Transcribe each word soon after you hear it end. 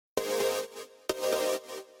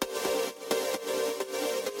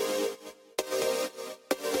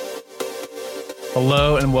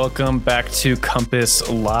Hello and welcome back to Compass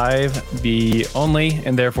Live, the only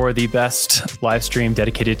and therefore the best live stream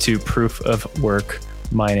dedicated to proof of work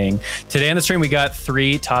mining. Today on the stream, we got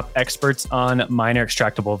three top experts on miner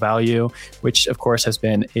extractable value, which of course has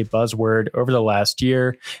been a buzzword over the last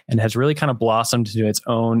year and has really kind of blossomed into its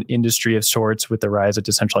own industry of sorts with the rise of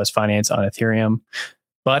decentralized finance on Ethereum.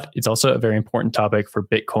 But it's also a very important topic for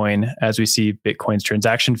Bitcoin as we see Bitcoin's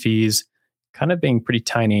transaction fees kind of being pretty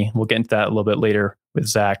tiny. We'll get into that a little bit later with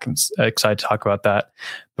Zach. I'm excited to talk about that.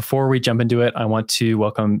 Before we jump into it, I want to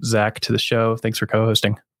welcome Zach to the show. Thanks for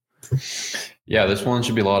co-hosting. Yeah, this one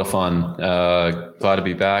should be a lot of fun. Glad to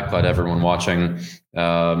be back. Glad everyone watching.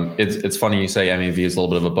 It's funny you say MEV is a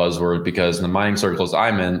little bit of a buzzword because in the mining circles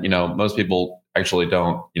I'm in, most people actually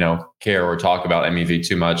don't, care or talk about MEV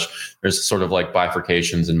too much. There's sort of like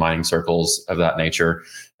bifurcations in mining circles of that nature.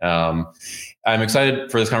 I'm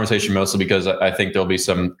excited for this conversation mostly because I think there'll be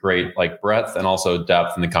some great breadth and also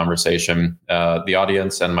depth in the conversation. The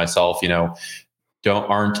audience and myself,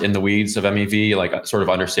 aren't in the weeds of MEV, sort of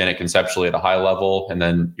understand it conceptually at a high level. And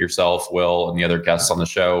then yourself, Will, and the other guests on the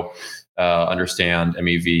show understand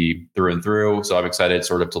MEV through and through. So I'm excited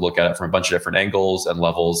sort of to look at it from a bunch of different angles and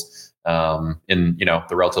levels in,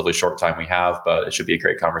 the relatively short time we have, but it should be a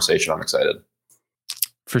great conversation. I'm excited.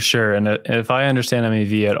 For sure. And if I understand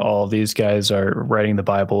MEV at all, these guys are writing the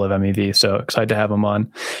Bible of MEV. So excited to have them on.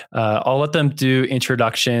 I'll let them do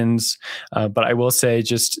introductions, but I will say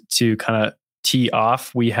just to kind of tee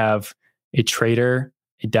off, we have a trader,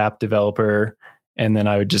 a dApp developer, and then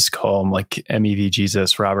I would just call him MEV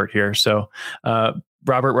Jesus, Robert here. So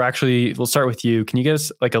Robert, we'll start with you. Can you give us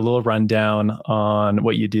a little rundown on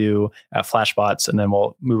what you do at Flashbots, and then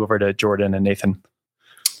we'll move over to Jordan and Nathan.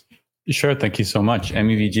 Sure. Thank you so much.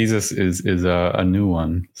 MEV Jesus is a new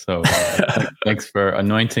one. So thanks for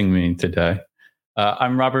anointing me today.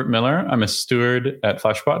 I'm Robert Miller. I'm a steward at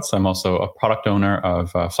Flashbots. I'm also a product owner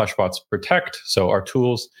of Flashbots Protect. So our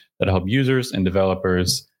tools that help users and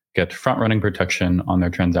developers get front-running protection on their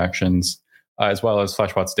transactions, as well as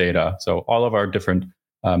Flashbots data. So all of our different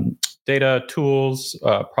data tools,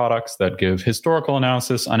 products that give historical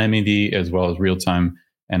analysis on MEV, as well as real-time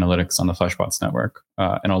analytics on the Flashbots network.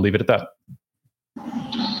 And I'll leave it at that.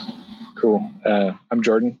 Cool. I'm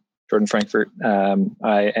Jordan Frankfurt.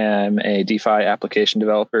 I am a DeFi application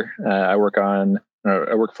developer. I work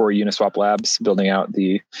for Uniswap Labs, building out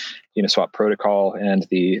the Uniswap protocol and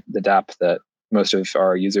the dApp that most of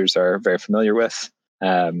our users are very familiar with.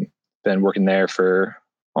 Been working there for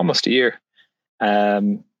almost a year.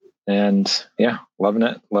 And yeah, loving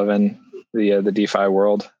it. Loving the DeFi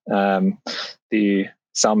world. The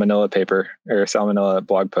Salmonella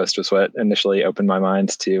blog post was what initially opened my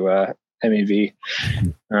mind to MEV.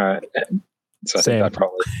 So I think that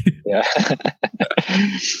probably, yeah.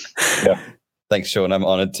 Yeah. Thanks, Sean. I'm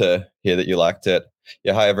honored to hear that you liked it.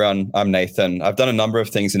 Yeah. Hi, everyone. I'm Nathan. I've done a number of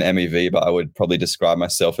things in MEV, but I would probably describe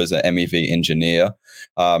myself as an MEV engineer,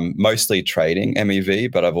 mostly trading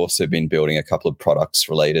MEV, but I've also been building a couple of products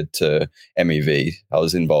related to MEV. I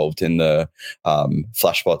was involved in the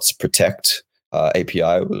Flashbots Protect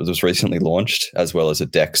API was recently launched, as well as a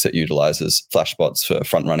DEX that utilizes Flashbots for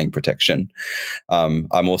front-running protection. I'm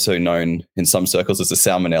also known in some circles as the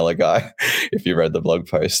Salmonella guy. If you read the blog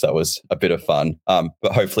post, that was a bit of fun.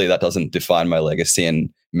 But hopefully that doesn't define my legacy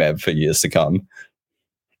in MEV for years to come.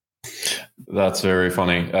 That's very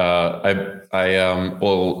funny. I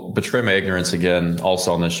will betray my ignorance again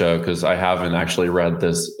also on the show because I haven't actually read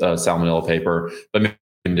this Salmonella paper, but maybe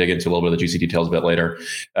can dig into a little bit of the juicy details a bit later.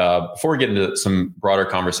 Before we get into some broader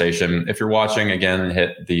conversation, if you're watching, again,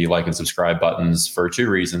 hit the like and subscribe buttons for two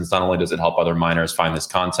reasons. Not only does it help other miners find this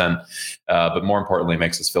content, but more importantly, it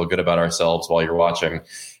makes us feel good about ourselves while you're watching.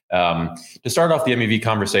 To start off the MEV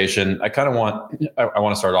conversation, I want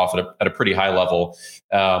to start off at a pretty high level.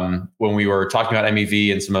 When we were talking about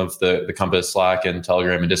MEV and some of the Compass Slack and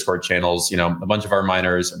Telegram and Discord channels, a bunch of our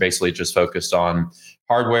miners are basically just focused on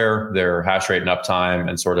hardware, their hash rate and uptime,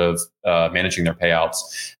 and sort of managing their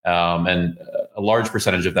payouts. And a large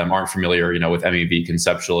percentage of them aren't familiar, with MEV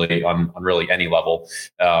conceptually on really any level.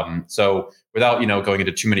 So without, going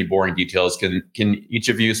into too many boring details, can each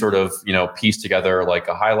of you sort of, piece together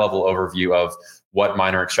a high level overview of what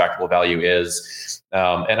miner extractable value is?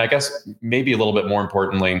 And I guess maybe a little bit more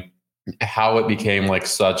importantly, how it became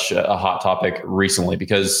such a hot topic recently,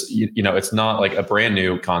 because it's not a brand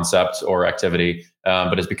new concept or activity,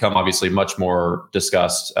 but it's become obviously much more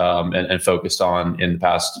discussed and focused on in the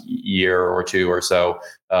past year or two or so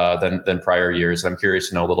than prior years. I'm curious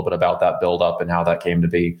to know a little bit about that build up and how that came to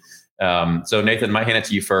be. So Nathan, might hand it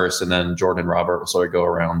to you first, and then Jordan and Robert will sort of go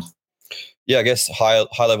around. Yeah, I guess high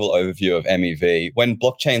level overview of MEV. When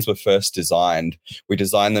blockchains were first designed, we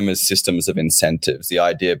designed them as systems of incentives. The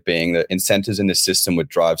idea being that incentives in this system would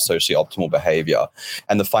drive socially optimal behavior.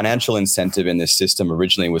 And the financial incentive in this system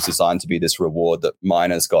originally was designed to be this reward that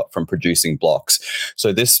miners got from producing blocks.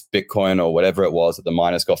 So this Bitcoin or whatever it was that the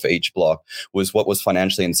miners got for each block was what was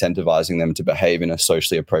financially incentivizing them to behave in a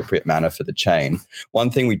socially appropriate manner for the chain. One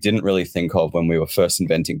thing we didn't really think of when we were first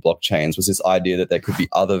inventing blockchains was this idea that there could be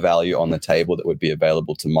other value on the table that would be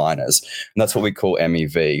available to miners. And that's what we call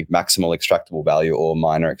MEV, maximal extractable value, or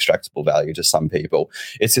miner extractable value to some people.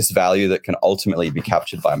 It's this value that can ultimately be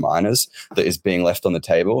captured by miners that is being left on the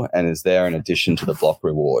table and is there in addition to the block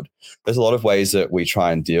reward. There's a lot of ways that we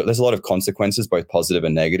try and deal. There's a lot of consequences, both positive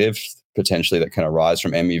and negative, potentially that can arise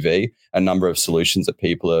from MEV, a number of solutions that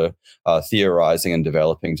people are theorizing and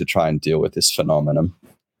developing to try and deal with this phenomenon.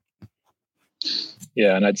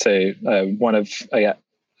 Yeah, and I'd say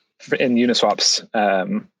in Uniswap's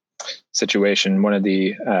situation, one of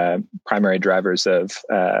the primary drivers of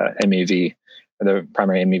MEV, or the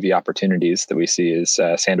primary MEV opportunities that we see is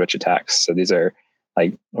sandwich attacks. So these are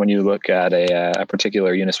like when you look at a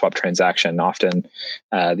particular Uniswap transaction, often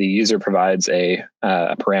the user provides a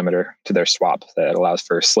parameter to their swap that allows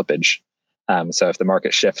for slippage. So if the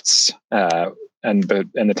market shifts and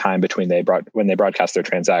the time between when they broadcast their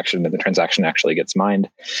transaction and the transaction actually gets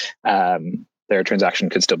mined, their transaction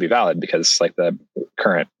could still be valid because like the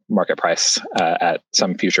current market price at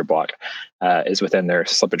some future block is within their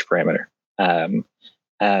slippage parameter.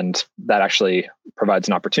 And that actually provides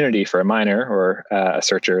an opportunity for a miner or a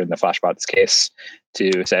searcher in the Flashbot's case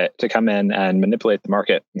to come in and manipulate the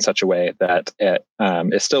market in such a way that it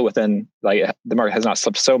is still within, like the market has not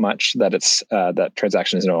slipped so much that that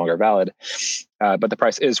transaction is no longer valid, but the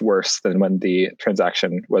price is worse than when the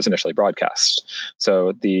transaction was initially broadcast.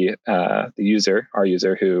 So our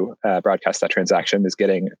user who broadcast that transaction is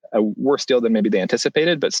getting a worse deal than maybe they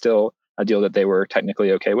anticipated, but still a deal that they were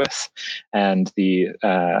technically okay with, and the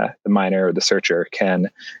miner or the searcher can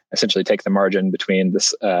essentially take the margin between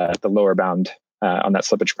this the lower bound on that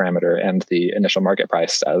slippage parameter and the initial market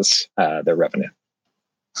price as their revenue.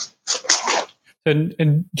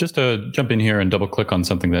 And just to jump in here and double click on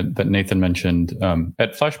something that Nathan mentioned,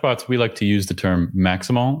 at Flashbots, we like to use the term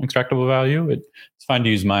maximal extractable value. It's fine to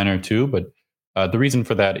use miner too, but the reason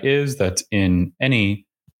for that is that in any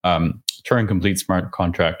Turing complete smart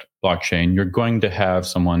contract blockchain, you're going to have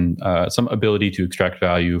some ability to extract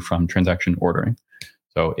value from transaction ordering.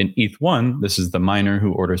 So in ETH1, this is the miner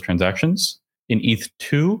who orders transactions. In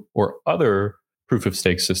ETH2 or other proof of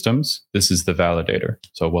stake systems, this is the validator.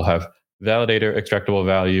 So we'll have validator extractable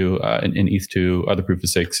value in ETH2, other proof of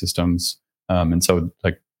stake systems. And so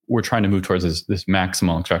like we're trying to move towards this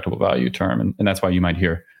maximal extractable value term. And that's why you might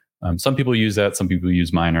hear some people use that, some people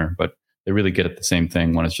use miner, but they really get at the same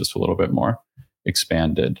thing when it's just a little bit more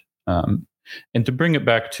expanded. And to bring it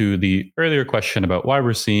back to the earlier question about why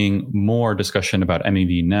we're seeing more discussion about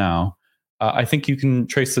MEV now, I think you can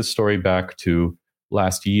trace this story back to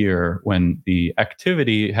last year when the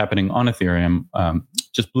activity happening on Ethereum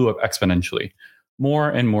just blew up exponentially. More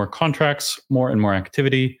and more contracts, more and more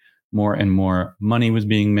activity, more and more money was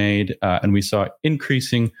being made, and we saw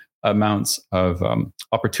increasing amounts of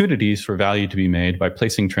opportunities for value to be made by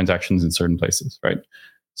placing transactions in certain places, right?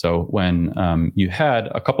 So when you had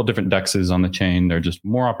a couple different DEXs on the chain, there are just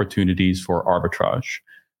more opportunities for arbitrage.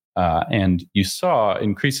 And you saw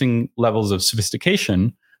increasing levels of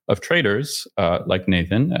sophistication of traders like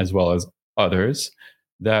Nathan, as well as others,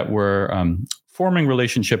 that were forming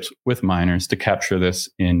relationships with miners to capture this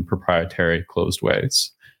in proprietary closed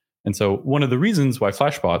ways. And so one of the reasons why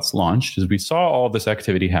Flashbots launched is we saw all this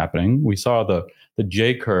activity happening. We saw the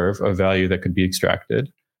J curve of value that could be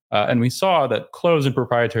extracted. And we saw that closed and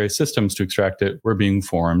proprietary systems to extract it were being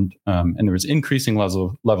formed. And there was increasing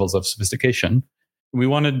levels of sophistication. We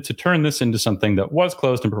wanted to turn this into something that was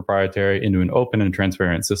closed and proprietary into an open and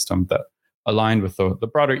transparent system that aligned with the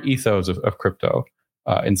broader ethos of crypto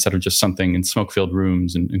instead of just something in smoke-filled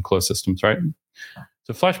rooms and closed systems, right?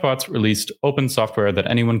 So Flashbots released open software that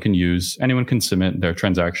anyone can use. Anyone can submit their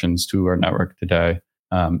transactions to our network today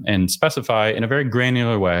and specify in a very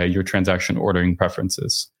granular way your transaction ordering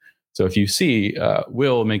preferences. So if you see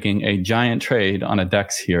Will making a giant trade on a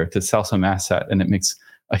DEX here to sell some asset and it makes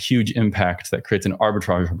a huge impact that creates an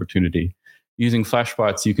arbitrage opportunity, using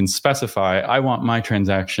Flashbots, you can specify, I want my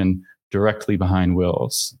transaction directly behind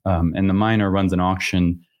Will's. And the miner runs an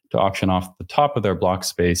auction to auction off the top of their block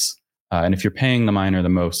space. And if you're paying the miner the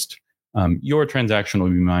most, your transaction will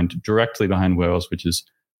be mined directly behind Will's, which is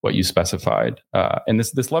what you specified. And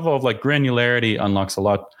this level of like granularity unlocks a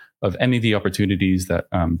lot of MEV opportunities that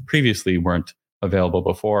previously weren't available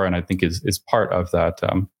before, and I think is part of that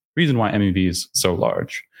reason why MEV is so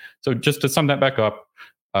large. So just to sum that back up,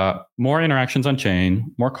 more interactions on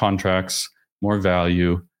chain, more contracts, more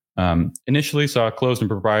value. Initially saw closed and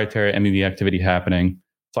proprietary MEV activity happening.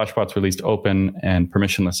 Flashbots released open and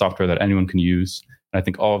permissionless software that anyone can use. And I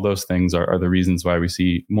think all of those things are the reasons why we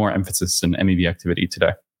see more emphasis in MEV activity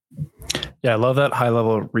today. Yeah, I love that high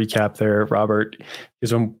level recap there, Robert.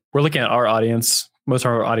 Because when we're looking at our audience, most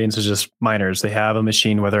of our audience is just miners. They have a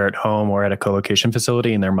machine, whether at home or at a co-location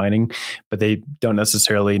facility, and they're mining, but they don't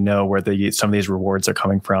necessarily know where some of these rewards are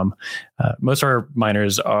coming from. Most of our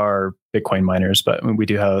miners are Bitcoin miners, but we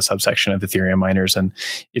do have a subsection of Ethereum miners. And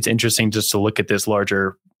it's interesting just to look at this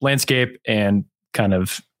larger landscape and kind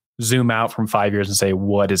of zoom out from 5 years and say,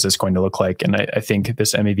 what is this going to look like? And I think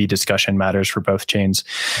this MEV discussion matters for both chains,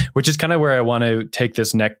 which is kind of where I want to take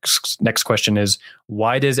this next question is,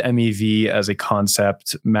 why does MEV as a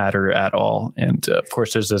concept matter at all? And of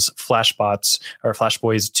course, there's this Flashbots or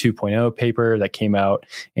Flashboys 2.0 paper that came out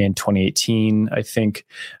in 2018, I think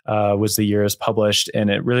was the year it was published.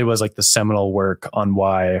 And it really was like the seminal work on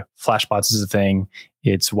why Flashbots is a thing.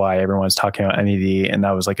 It's why everyone's talking about MEV, and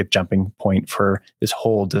that was like a jumping point for this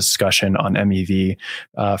whole discussion on MEV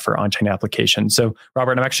for on-chain applications. So,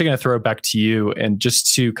 Robert, I'm actually going to throw it back to you, and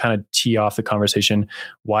just to kind of tee off the conversation,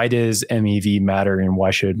 why does MEV matter, and why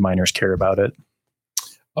should miners care about it?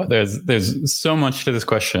 Oh, there's so much to this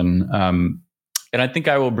question, and I think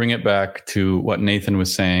I will bring it back to what Nathan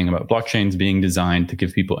was saying about blockchains being designed to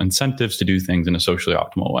give people incentives to do things in a socially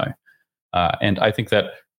optimal way, and I think that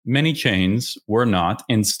many chains were not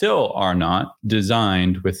and still are not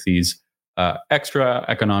designed with these extra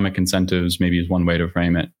economic incentives, maybe is one way to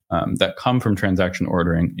frame it, that come from transaction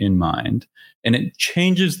ordering in mind. And it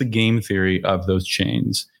changes the game theory of those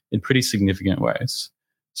chains in pretty significant ways.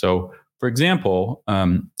 So, for example,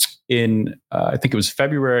 in I think it was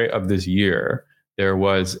February of this year, there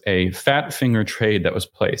was a fat finger trade that was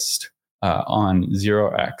placed on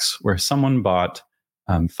 0x where someone bought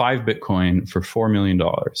 5 Bitcoin for $4 million.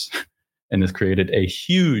 And this created a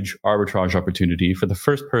huge arbitrage opportunity for the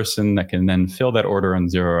first person that can then fill that order on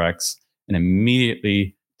 0x and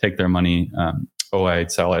immediately take their money away,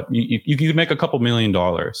 sell it. You could make a couple $1 million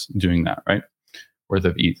doing that, right? Worth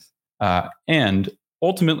of ETH. And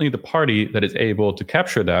ultimately, the party that is able to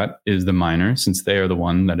capture that is the miner, since they are the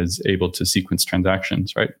one that is able to sequence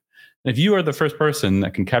transactions, right? And if you are the first person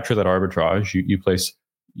that can capture that arbitrage, you place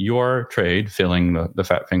your trade filling the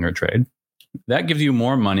fat finger trade. That gives you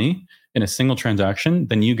more money in a single transaction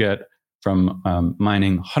than you get from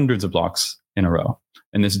mining hundreds of blocks in a row.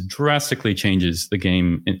 And this drastically changes the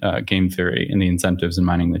game theory and the incentives in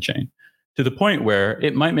mining the chain, to the point where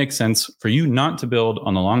it might make sense for you not to build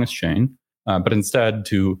on the longest chain, but instead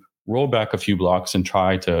to roll back a few blocks and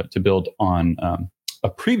try to build on a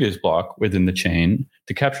previous block within the chain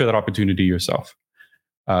to capture that opportunity yourself.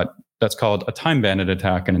 That's called a time bandit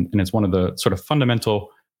attack, and it's one of the sort of fundamental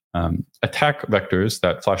attack vectors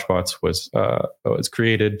that Flashbots was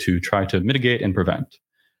created to try to mitigate and prevent.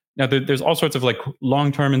 Now, there's all sorts of like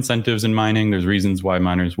long-term incentives in mining. There's reasons why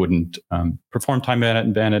miners wouldn't perform time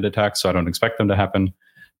bandit attacks, so I don't expect them to happen.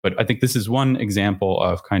 But I think this is one example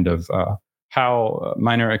of kind of how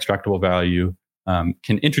miner extractable value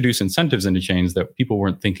can introduce incentives into chains that people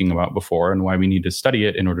weren't thinking about before, and why we need to study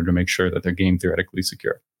it in order to make sure that they're game theoretically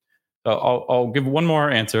secure. I'll give one more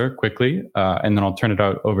answer quickly, and then I'll turn it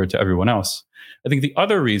out over to everyone else. I think the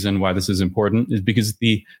other reason why this is important is because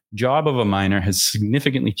the job of a miner has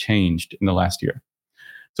significantly changed in the last year.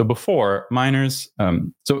 So before, miners,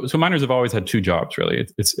 so miners have always had two jobs, really.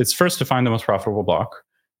 It's first to find the most profitable block,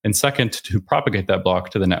 and second, to propagate that block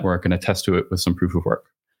to the network and attest to it with some proof of work.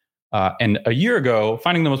 And a year ago,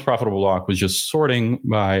 finding the most profitable block was just sorting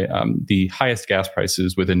by the highest gas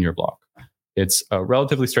prices within your block. It's a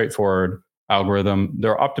relatively straightforward algorithm.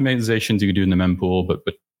 There are optimizations you can do in the mempool,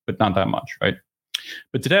 but not that much, right?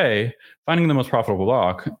 But today, finding the most profitable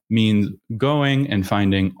block means going and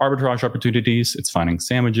finding arbitrage opportunities. It's finding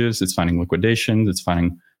sandwiches. It's finding liquidations. It's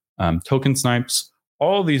finding token snipes.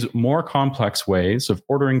 All these more complex ways of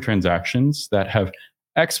ordering transactions that have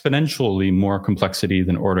exponentially more complexity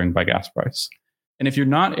than ordering by gas price. And if you're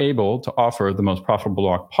not able to offer the most profitable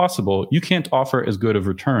block possible, you can't offer as good of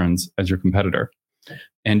returns as your competitor.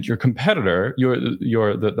 And your competitor,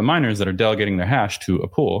 the miners that are delegating their hash to a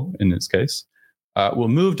pool, in this case, will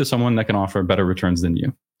move to someone that can offer better returns than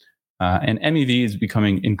you. And MEV is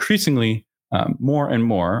becoming increasingly more and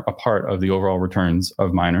more a part of the overall returns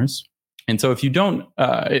of miners. And so if you don't,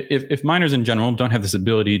 if miners in general don't have this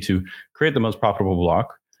ability to create the most profitable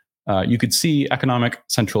block, you could see economic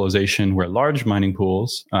centralization where large mining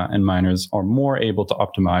pools and miners are more able to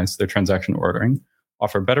optimize their transaction ordering,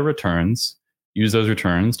 offer better returns, use those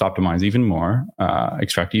returns to optimize even more,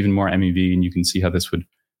 extract even more MEV, and you can see how this would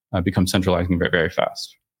become centralizing very, very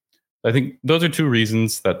fast. I think those are two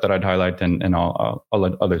reasons that I'd highlight, and I'll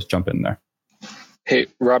let others jump in there. Hey,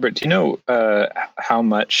 Robert, do you know how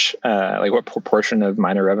much, what proportion of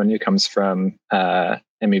miner revenue comes from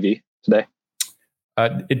MEV today?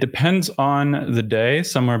 It depends on the day,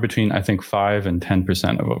 somewhere between, I think, 5 and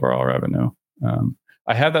 10% of overall revenue.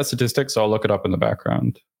 I have that statistic, so I'll look it up in the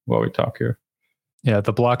background while we talk here. Yeah,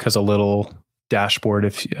 the block has a little dashboard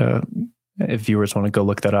if viewers want to go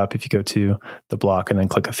look that up. If you go to the block and then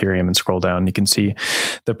click Ethereum and scroll down, you can see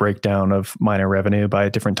the breakdown of miner revenue by a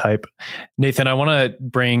different type. Nathan, I want to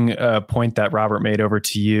bring a point that Robert made over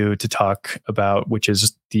to you to talk about, which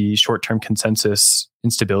is the short-term consensus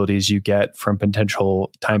instabilities you get from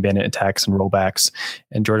potential time bandit attacks and rollbacks.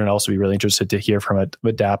 And Jordan, I'll also be really interested to hear from a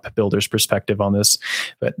dApp builder's perspective on this.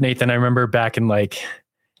 But Nathan, I remember back in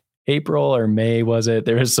April or May, was it?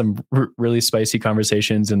 There was some really spicy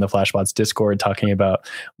conversations in the Flashbots Discord talking about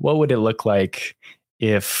what would it look like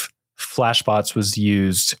if Flashbots was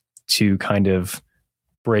used to kind of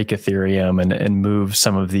break Ethereum and move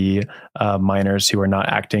some of the miners who are not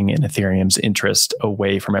acting in Ethereum's interest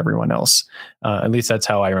away from everyone else. At least that's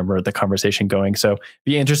how I remember the conversation going. So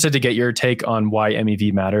be interested to get your take on why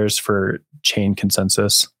MEV matters for chain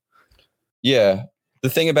consensus. Yeah. The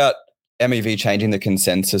thing about MEV changing the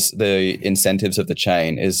consensus, the incentives of the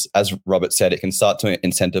chain is, as Robert said, it can start to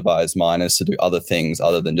incentivize miners to do other things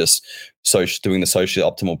other than just doing the socially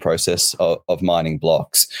optimal process of mining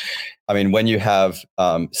blocks. I mean, when you have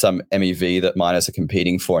some MEV that miners are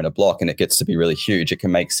competing for in a block and it gets to be really huge, it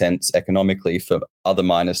can make sense economically for other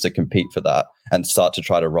miners to compete for that and start to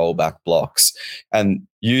try to roll back blocks. And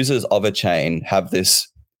users of a chain have this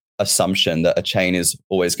assumption that a chain is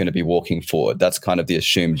always going to be walking forward. That's kind of the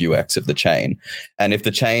assumed UX of the chain. And if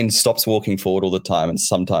the chain stops walking forward all the time, and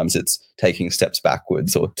sometimes it's taking steps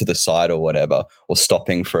backwards or to the side or whatever, or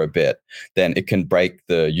stopping for a bit, then it can break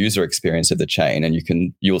the user experience of the chain,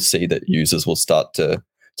 and you'll see that users will start to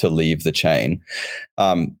leave the chain.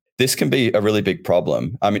 This can be a really big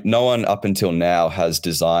problem. I mean, no one up until now has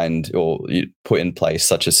designed or put in place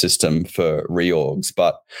such a system for reorgs,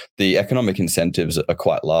 but the economic incentives are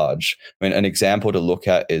quite large. I mean, an example to look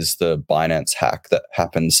at is the Binance hack that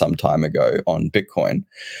happened some time ago on Bitcoin.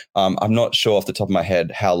 I'm not sure off the top of my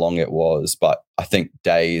head how long it was, but I think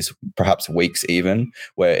days, perhaps weeks even,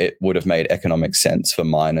 where it would have made economic sense for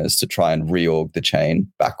miners to try and reorg the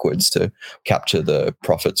chain backwards to capture the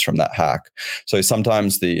profits from that hack. So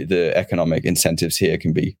sometimes the economic incentives here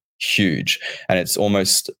can be huge, and it's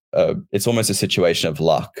almost a situation of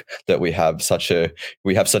luck that we have such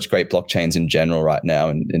great blockchains in general right now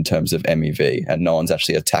in terms of MEV, and no one's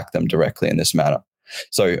actually attacked them directly in this manner.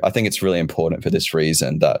 So I think it's really important for this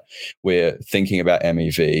reason that we're thinking about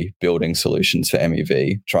MEV, building solutions for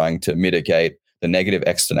MEV, trying to mitigate the negative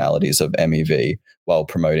externalities of MEV while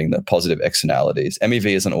promoting the positive externalities. MEV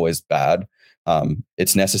isn't always bad.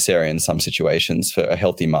 It's necessary in some situations for a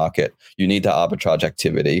healthy market. You need the arbitrage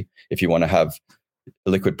activity if you want to have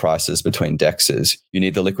liquid prices between DEXs. You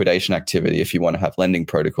need the liquidation activity if you want to have lending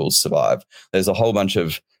protocols survive. There's a whole bunch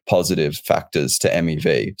of positive factors to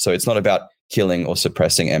MEV. So it's not about killing or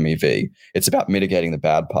suppressing MEV. It's about mitigating the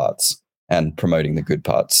bad parts and promoting the good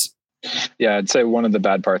parts. Yeah, I'd say one of the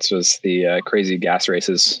bad parts was the crazy gas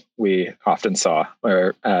races we often saw,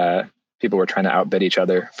 where people were trying to outbid each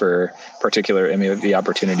other for particular MEV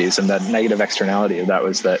opportunities. And the negative externality of that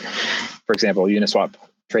was that, for example, Uniswap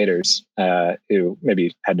traders who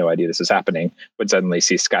maybe had no idea this was happening would suddenly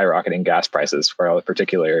see skyrocketing gas prices, where a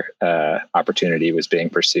particular opportunity was being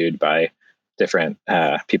pursued by different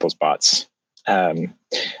people's bots. I'd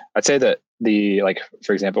say that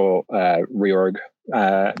for example, reorg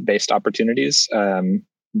based opportunities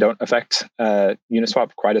don't affect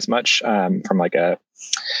Uniswap quite as much from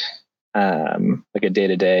a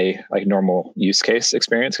day-to-day normal use case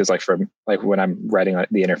experience, because when I'm writing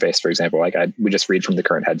the interface, for example, we just read from the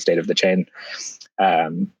current head state of the chain,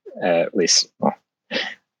 at least, well,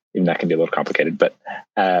 even that can be a little complicated, but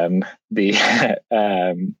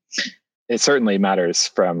it certainly matters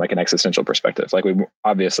from an existential perspective. We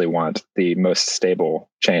obviously want the most stable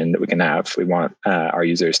chain that we can have. We want our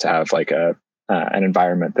users to have an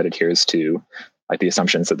environment that adheres to the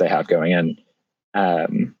assumptions that they have going in.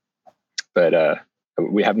 But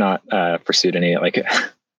we have not pursued any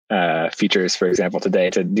features, for example, today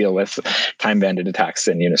to deal with time banded attacks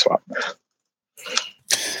in Uniswap.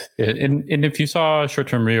 And if you saw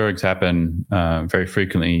short-term reorgs happen very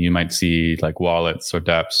frequently, you might see like wallets or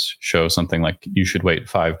dApps show something like you should wait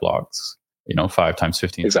 5 blocks, 5 times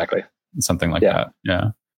 15. Exactly. Something like that. Yeah.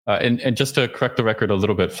 And just to correct the record a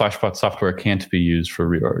little bit, Flashbot software can't be used for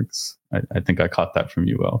reorgs. I think I caught that from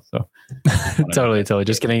you, Will. So totally.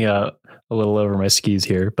 Just getting a little over my skis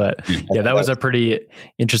here, but yeah, that was a pretty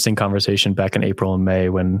interesting conversation back in April and May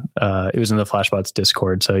when it was in the Flashbots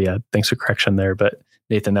Discord. So yeah, thanks for correction there. But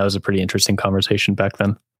Nathan, that was a pretty interesting conversation back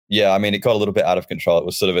then. Yeah, I mean, it got a little bit out of control. It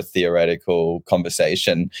was sort of a theoretical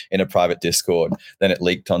conversation in a private Discord. Then it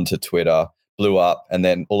leaked onto Twitter, blew up, and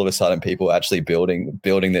then all of a sudden people were actually building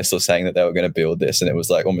this or saying that they were going to build this, and it was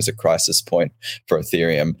like almost a crisis point for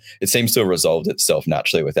Ethereum. It seems to have resolved itself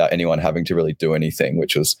naturally without anyone having to really do anything,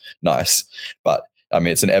 which was nice. But I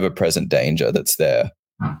mean, it's an ever-present danger that's there.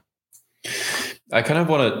 I kind of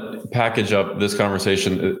want to package up this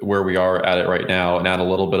conversation where we are at it right now and add a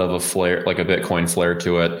little bit of a flair, like a Bitcoin flair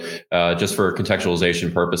to it, just for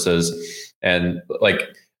contextualization purposes. And like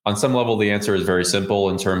on some level, the answer is very simple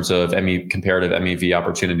in terms of comparative MEV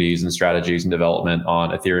opportunities and strategies and development on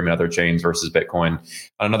Ethereum and other chains versus Bitcoin.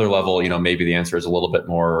 On another level, maybe the answer is a little bit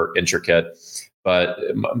more intricate. But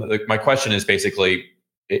my question is basically,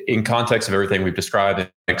 in context of everything we've described and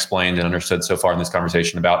explained and understood so far in this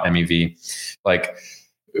conversation about MEV, like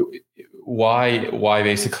why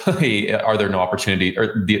basically are there no opportunity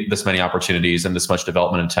or this many opportunities and this much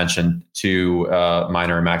development attention to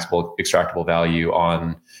miner and maximal extractable value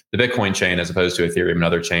on the Bitcoin chain as opposed to Ethereum and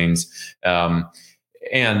other chains?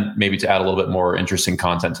 And maybe to add a little bit more interesting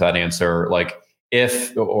content to that answer, like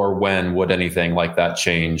if or when would anything like that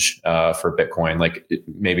change for Bitcoin? Like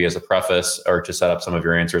maybe as a preface or to set up some of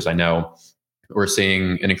your answers, I know we're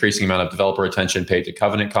seeing an increasing amount of developer attention paid to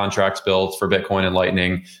covenant contracts built for Bitcoin and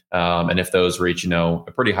Lightning. And if those reach, a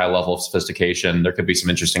pretty high level of sophistication, there could be some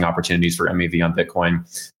interesting opportunities for MEV on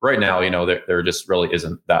Bitcoin. Right now, there just really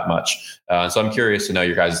isn't that much. So I'm curious to know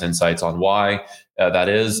your guys' insights on why that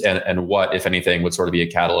is and what, if anything, would sort of be a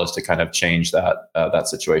catalyst to kind of change that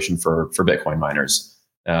situation for Bitcoin miners.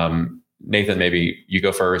 Nathan, maybe you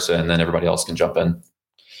go first and then everybody else can jump in.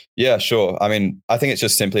 Yeah, sure. I mean, I think it's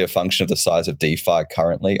just simply a function of the size of DeFi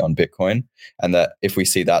currently on Bitcoin. And that if we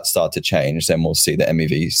see that start to change, then we'll see the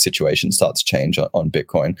MEV situation start to change on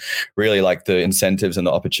Bitcoin. Really, like the incentives and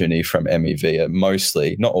the opportunity from MEV are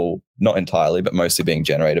mostly, not entirely, but mostly being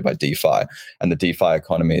generated by DeFi. And the DeFi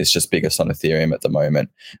economy is just biggest on Ethereum at the moment.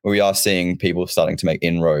 We are seeing people starting to make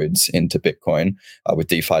inroads into Bitcoin with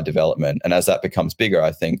DeFi development. And as that becomes bigger,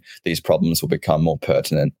 I think these problems will become more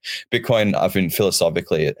pertinent. Bitcoin, I think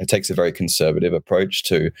philosophically, it takes a very conservative approach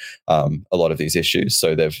to a lot of these issues.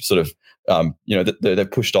 So they've sort of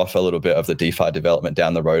they've pushed off a little bit of the DeFi development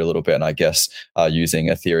down the road a little bit, and I guess using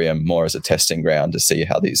Ethereum more as a testing ground to see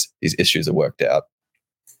how these issues are worked out.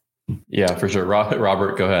 Yeah, for sure.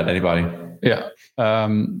 Robert, go ahead. Anybody? Yeah.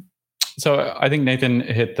 So I think Nathan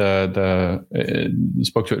hit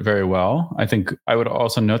spoke to it very well. I think I would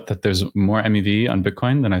also note that there's more MEV on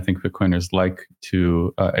Bitcoin than I think Bitcoiners like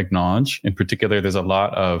to acknowledge. In particular, there's a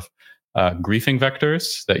lot of griefing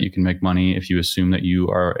vectors that you can make money if you assume that you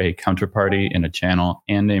are a counterparty in a channel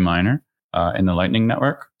and a miner in the Lightning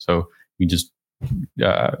Network. So you just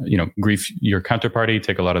grief your counterparty,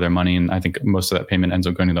 take a lot of their money, and I think most of that payment ends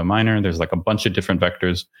up going to the miner. There's like a bunch of different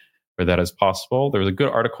vectors where that is possible. There was a good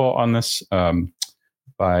article on this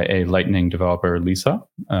by a Lightning developer, Lisa,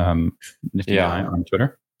 Nifty9 on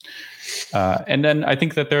Twitter. And then I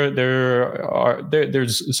think that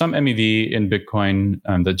there's some MEV in Bitcoin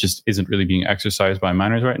that just isn't really being exercised by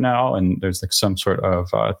miners right now, and there's like some sort of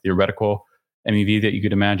theoretical MEV that you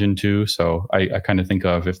could imagine too. So I kind of think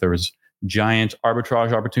of if there was giant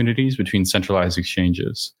arbitrage opportunities between centralized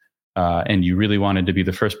exchanges, and you really wanted to be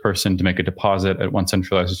the first person to make a deposit at one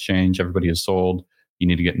centralized exchange, everybody is sold, you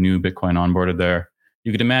need to get new Bitcoin onboarded there.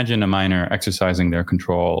 You could imagine a miner exercising their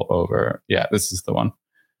control over, this is the one.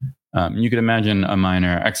 You could imagine a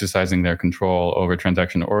miner exercising their control over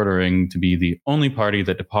transaction ordering to be the only party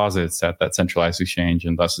that deposits at that centralized exchange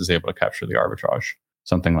and thus is able to capture the arbitrage,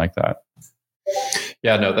 something like that.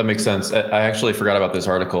 Yeah, no, that makes sense. I actually forgot about this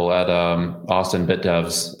article at Austin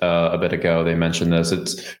BitDevs a bit ago. They mentioned this.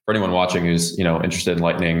 It's for anyone watching who's interested in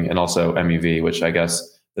Lightning and also MEV, which I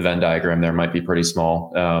guess the Venn diagram there might be pretty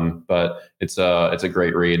small, but it's a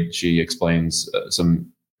great read. She explains some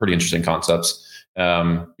pretty interesting concepts.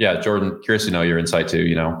 Jordan, curious to know your insight too.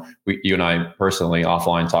 You and I personally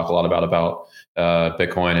offline talk a lot about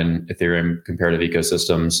Bitcoin and Ethereum comparative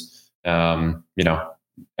ecosystems.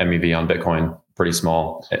 MEV on Bitcoin, pretty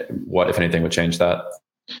small. What, if anything, would change that?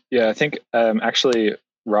 Yeah, I think actually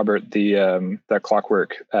Robert, the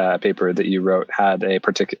Clockwork paper that you wrote had a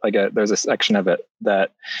particular there's a section of it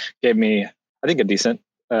that gave me, I think, a decent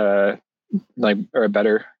or a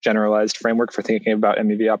better generalized framework for thinking about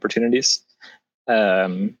MEV opportunities.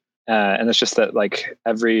 And it's just that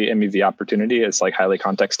every MEV opportunity is highly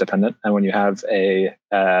context dependent, and when you have a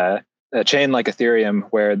chain like Ethereum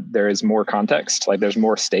where there is more context, there's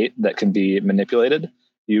more state that can be manipulated,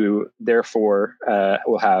 you therefore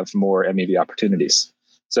will have more MEV opportunities.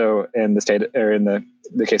 So in the state, or in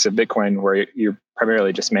the case of Bitcoin, where you're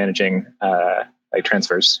primarily just managing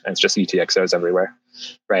transfers, and it's just UTXOs everywhere,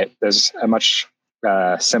 right? There's a much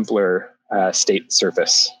simpler state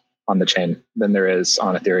surface on the chain than there is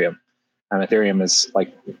on Ethereum. And Ethereum is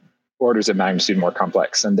orders of magnitude more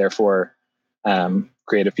complex, and therefore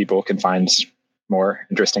creative people can find more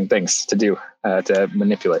interesting things to do to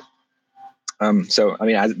manipulate. So, I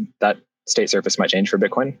mean, that state surface might change for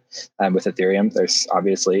Bitcoin. With Ethereum, there's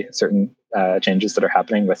obviously certain changes that are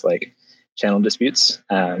happening with channel disputes,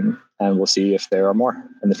 and we'll see if there are more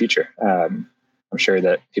in the future. I'm sure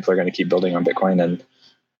that people are going to keep building on Bitcoin, and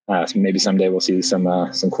so maybe someday we'll see some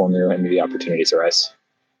cool new MEV opportunities arise.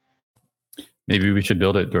 Maybe we should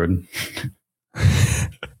build it, Jordan.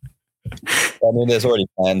 I mean, there's already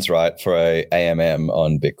plans, right, for a AMM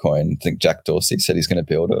on Bitcoin. I think Jack Dorsey said he's going to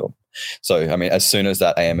build it. So, I mean, as soon as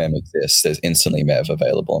that AMM exists, there's instantly MEV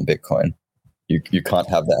available on Bitcoin. You can't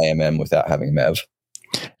have the AMM without having MEV.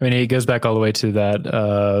 I mean, it goes back all the way to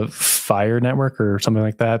that Fire network or something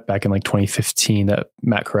like that back in 2015 that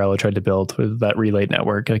Matt Corella tried to build with that Relay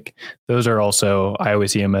network. Those are also, I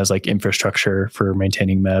always see them as infrastructure for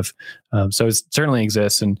maintaining MEV. So it certainly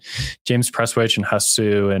exists. And James Presswich and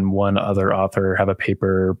Hasu and one other author have a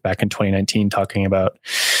paper back in 2019 talking about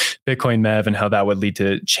Bitcoin MEV and how that would lead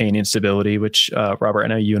to chain instability, which Robert, I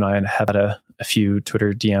know you and I have had a few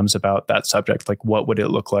Twitter DMs about that subject. What would it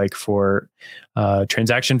look like for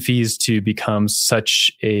transaction fees to become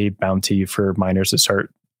such a bounty for miners to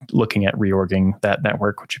start looking at reorging that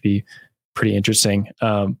network, which would be pretty interesting.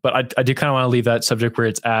 But I do kind of want to leave that subject where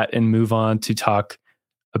it's at and move on to talk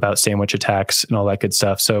about sandwich attacks and all that good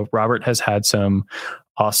stuff. So Robert has had some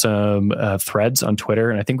awesome threads on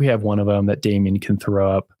Twitter, and I think we have one of them that Damien can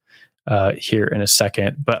throw up here in a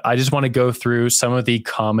second. But I just want to go through some of the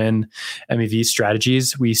common MEV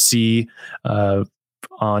strategies we see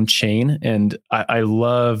on chain. And I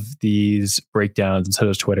love these breakdowns, and so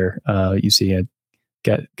does Twitter. You see it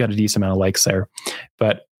got a decent amount of likes there.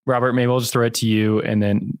 But Robert, maybe I'll just throw it to you, and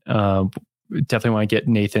then definitely want to get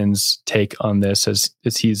Nathan's take on this, as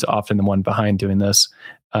he's often the one behind doing this.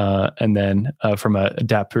 And then from a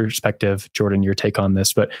DApp perspective, Jordan, your take on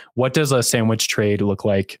this. But what does a sandwich trade look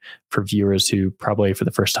like for viewers who probably for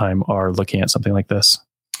the first time are looking at something like this?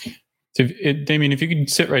 So Damien, if you could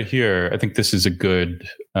sit right here, I think this is a good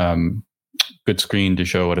screen to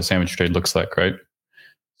show what a sandwich trade looks like, right?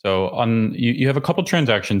 So you have a couple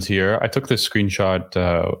transactions here. I took this screenshot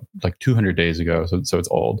 200 days ago, so it's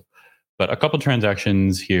old. But a couple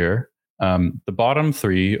transactions here. The bottom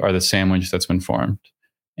three are the sandwich that's been formed.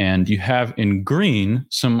 And you have in green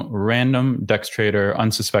some random DEX trader,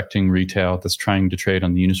 unsuspecting retail that's trying to trade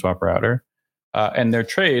on the Uniswap router. And their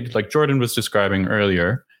trade, like Jordan was describing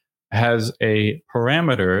earlier, has a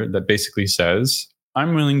parameter that basically says,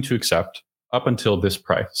 I'm willing to accept up until this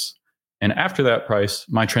price. And after that price,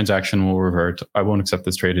 my transaction will revert. I won't accept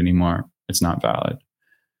this trade anymore. It's not valid.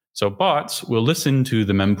 So bots will listen to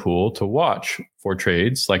the mempool to watch for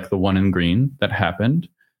trades like the one in green that happened.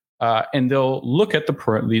 And they'll look at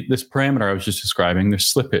this parameter I was just describing, the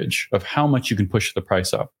slippage of how much you can push the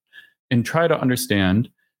price up, and try to understand,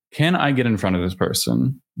 can I get in front of this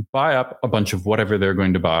person, buy up a bunch of whatever they're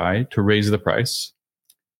going to buy to raise the price?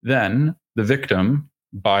 Then the victim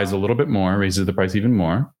buys a little bit more, raises the price even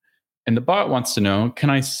more. And the bot wants to know, can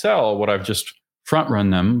I sell what I've just front run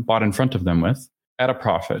them, bought in front of them with, at a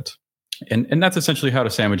profit? And that's essentially how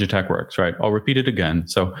the sandwich attack works, right? I'll repeat it again.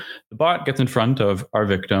 So the bot gets in front of our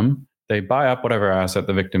victim. They buy up whatever asset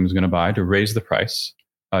the victim is going to buy to raise the price,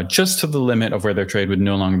 just to the limit of where their trade would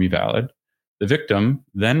no longer be valid. The victim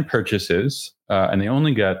then purchases, and they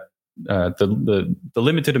only get the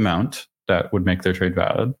limited amount that would make their trade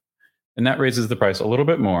valid. And that raises the price a little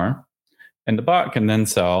bit more. And the bot can then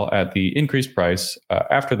sell at the increased price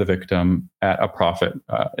after the victim at a profit,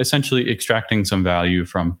 essentially extracting some value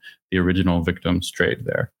from the original victim's trade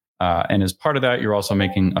there. And as part of that, you're also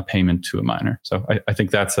making a payment to a miner. So I think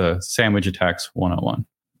that's a sandwich attacks 101.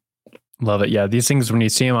 Love it. Yeah, these things, when you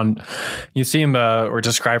see them or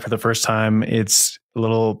described for the first time, it's a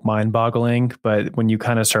little mind-boggling. But when you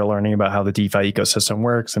kind of start learning about how the DeFi ecosystem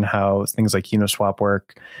works and how things like Uniswap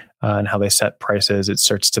work, and how they set prices, it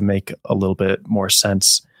starts to make a little bit more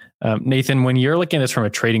sense. Nathan, when you're looking at this from a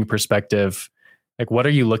trading perspective, like what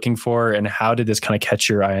are you looking for, and how did this kind of catch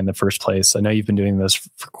your eye in the first place? I know you've been doing this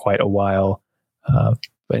for quite a while,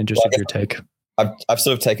 but interested in your take. I've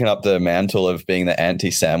sort of taken up the mantle of being the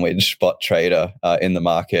anti-sandwich bot trader in the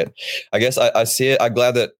market. I guess I see it. I'm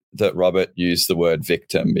glad that Robert used the word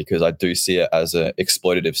victim, because I do see it as an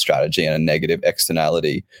exploitative strategy and a negative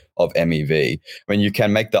externality of MEV. I mean, you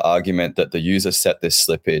can make the argument that the user set this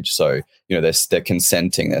slippage. So, they're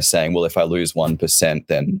consenting. They're saying, well, if I lose 1%,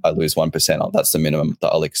 then I lose 1%. That's the minimum that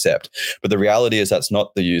I'll accept. But the reality is that's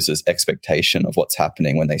not the user's expectation of what's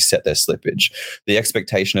happening when they set their slippage. The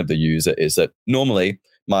expectation of the user is that normally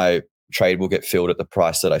my trade will get filled at the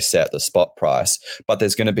price that I set, the spot price, but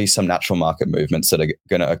there's going to be some natural market movements that are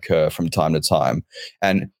going to occur from time to time.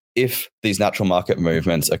 And if these natural market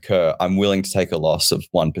movements occur, I'm willing to take a loss of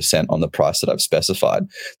 1% on the price that I've specified.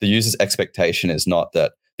 The user's expectation is not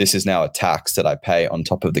that this is now a tax that I pay on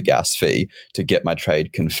top of the gas fee to get my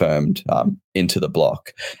trade confirmed into the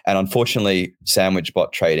block. And unfortunately, sandwich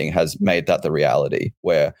bot trading has made that the reality,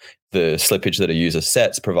 where the slippage that a user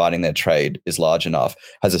sets, providing their trade is large enough,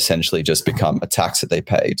 has essentially just become a tax that they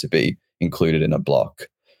pay to be included in a block.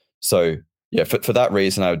 So yeah, for that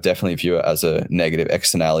reason, I would definitely view it as a negative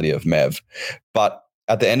externality of MEV. But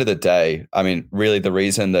at the end of the day, I mean, really the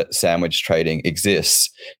reason that sandwich trading exists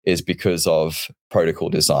is because of protocol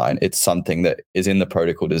design. It's something that is in the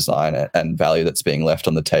protocol design and value that's being left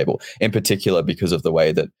on the table, in particular because of the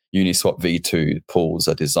way that Uniswap v2 pools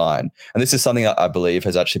are designed. And this is something that I believe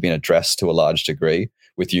has actually been addressed to a large degree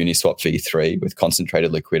with Uniswap v3, with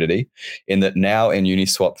concentrated liquidity, in that now in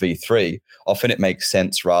Uniswap v3, often it makes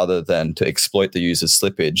sense, rather than to exploit the user's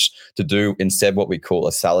slippage, to do instead what we call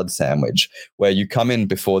a salad sandwich, where you come in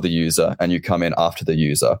before the user and you come in after the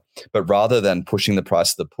user. But rather than pushing the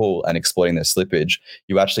price of the pool and exploiting their slippage,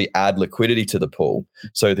 you actually add liquidity to the pool.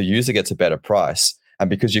 So the user gets a better price. And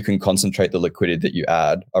because you can concentrate the liquidity that you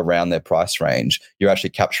add around their price range, you're actually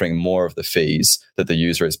capturing more of the fees that the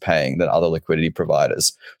user is paying than other liquidity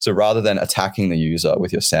providers. So rather than attacking the user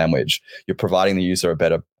with your sandwich, you're providing the user a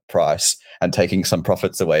better price and taking some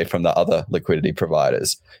profits away from the other liquidity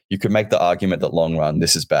providers. You could make the argument that long run,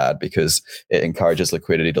 this is bad because it encourages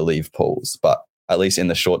liquidity to leave pools. But at least in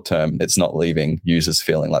the short term, it's not leaving users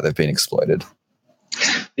feeling like they've been exploited.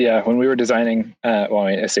 Yeah, when we were designing, I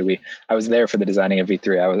was there for the designing of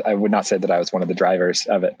V3. I would not say that I was one of the drivers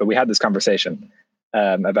of it, but we had this conversation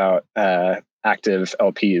about active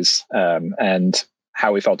LPs and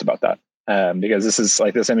how we felt about that. Because this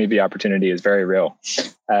MEV opportunity is very real.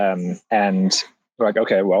 And we're like,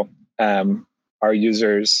 okay, well, our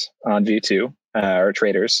users on V2, our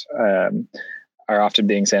traders, are often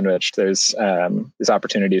being sandwiched. There's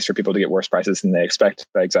opportunities for people to get worse prices than they expect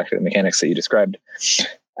by exactly the mechanics that you described.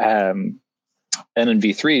 And in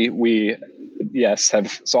V3, we, yes,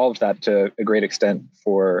 have solved that to a great extent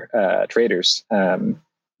for traders.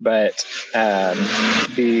 But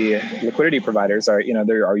the liquidity providers are,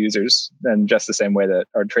 they're our users, and just the same way that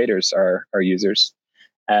our traders are our users.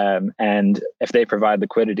 And if they provide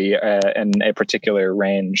liquidity in a particular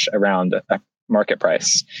range around a market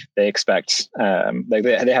price, they expect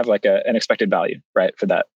they have like an expected value, right, for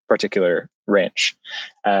that particular range.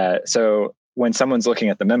 So when someone's looking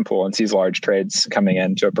at the mempool and sees large trades coming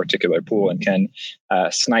into a particular pool and can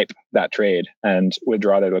snipe that trade and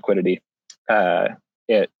withdraw their liquidity,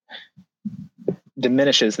 it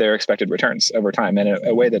diminishes their expected returns over time in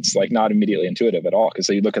a way that's like not immediately intuitive at all. Because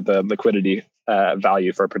so you look at the liquidity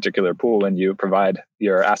value for a particular pool and you provide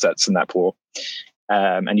your assets in that pool,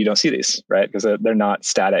 and you don't see these, right? Because they're not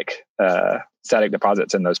static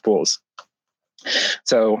deposits in those pools.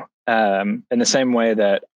 So in the same way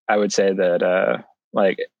that I would say that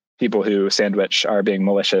people who sandwich are being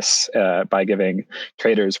malicious by giving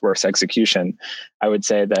traders worse execution, I would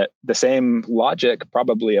say that the same logic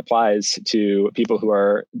probably applies to people who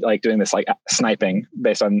are like doing this like sniping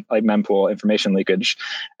based on like mempool information leakage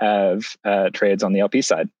of trades on the LP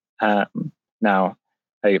side. Now,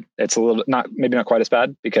 it's a little maybe not quite as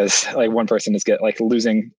bad, because like one person is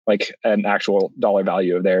losing like an actual dollar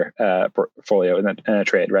value of their portfolio in a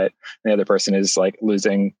trade, right? And the other person is like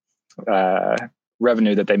losing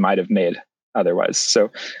revenue that they might have made otherwise.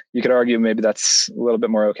 So you could argue maybe that's a little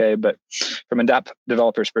bit more okay, but from a dApp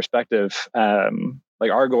developer's perspective,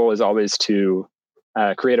 like our goal is always to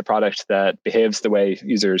create a product that behaves the way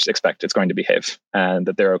users expect it's going to behave and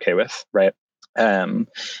that they're okay with, right?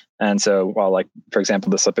 And so while, like, for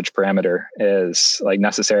example, the slippage parameter is like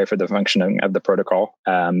necessary for the functioning of the protocol,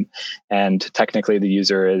 and technically the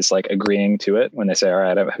user is like agreeing to it when they say, all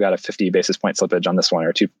right, I've got a 50 basis point slippage on this one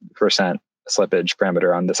or 2% slippage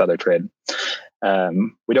parameter on this other trade.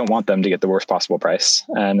 We don't want them to get the worst possible price.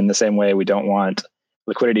 And in the same way, we don't want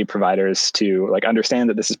liquidity providers to like understand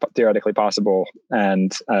that this is theoretically possible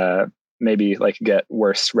and maybe like get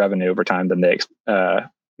worse revenue over time than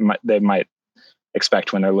they might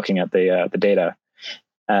expect when they're looking at the data.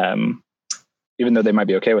 Even though they might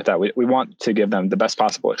be okay with that, we want to give them the best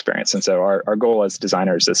possible experience. And so our goal as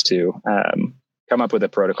designers is to come up with a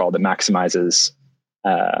protocol that maximizes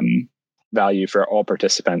value for all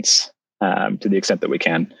participants to the extent that we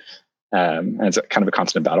can. And it's kind of a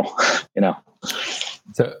constant battle, you know.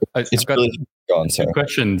 So I've got two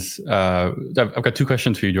questions. I've got two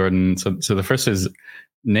questions for you, Jordan. So the first is,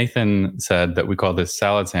 Nathan said that we call this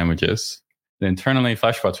salad sandwiches. Internally,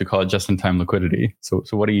 Flashbots, we call it just-in-time liquidity. So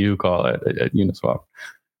what do you call it at Uniswap?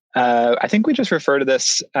 I think we just refer to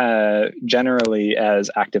this generally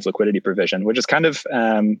as active liquidity provision, which is kind of,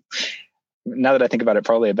 now that I think about it,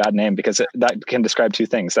 probably a bad name, because that can describe two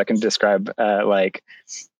things. That can describe like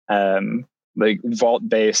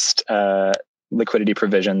vault-based liquidity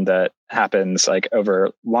provision that happens like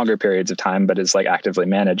over longer periods of time, but is like actively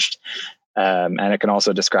managed. And it can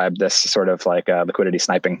also describe this sort of like liquidity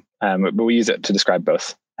sniping, but we use it to describe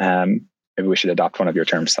both. Maybe we should adopt one of your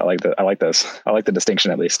terms. I like those. I like the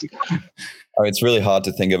distinction, at least. It's really hard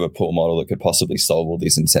to think of a pool model that could possibly solve all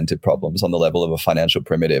these incentive problems on the level of a financial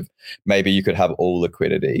primitive. Maybe you could have all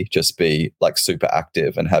liquidity just be like super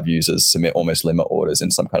active and have users submit almost limit orders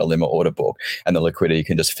in some kind of limit order book, and the liquidity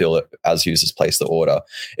can just fill it as users place the order.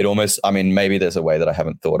 It almost, I mean, maybe there's a way that I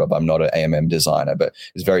haven't thought of. I'm not an AMM designer, but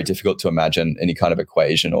it's very difficult to imagine any kind of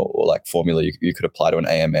equation or like formula you could apply to an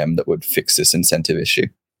AMM that would fix this incentive issue.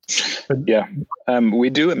 Yeah, we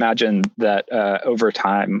do imagine that over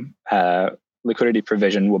time, liquidity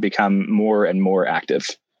provision will become more and more active.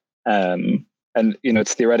 And, you know,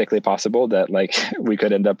 it's theoretically possible that like we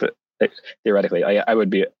could end up, theoretically, I would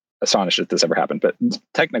be astonished if this ever happened, but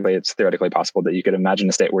technically it's theoretically possible that you could imagine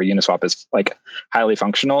a state where Uniswap is like highly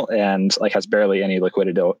functional and like has barely any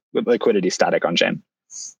liquidity static on chain,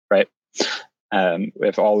 right?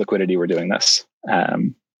 If all liquidity were doing this,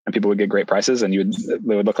 and people would get great prices, and it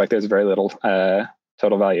would look like there's very little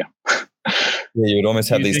total value. Yeah, you would almost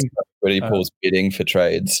have these liquidity pools bidding for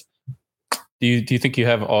trades. Do you think you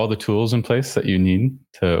have all the tools in place that you need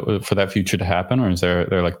for that future to happen, or is there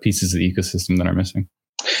like pieces of the ecosystem that are missing?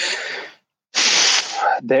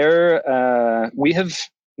 We have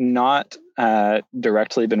not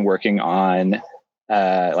directly been working on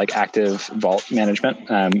like active vault management,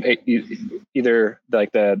 either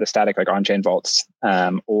like the static like on-chain vaults,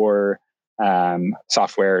 or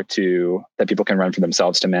software that people can run for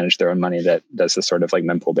themselves to manage their own money that does this sort of like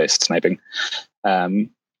mempool based sniping.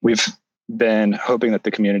 We've been hoping that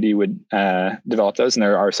the community would develop those, and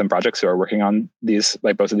there are some projects who are working on these,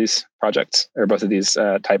 like both of these projects or both of these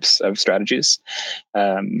types of strategies.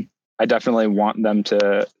 I definitely want them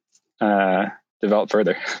to develop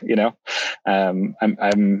further. You know,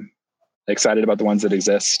 I'm excited about the ones that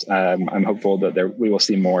exist. I'm hopeful that we will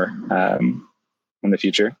see more in the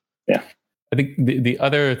future. Yeah. I think the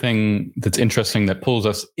other thing that's interesting that pulls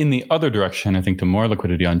us in the other direction, I think, to more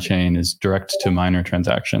liquidity on chain is direct to miner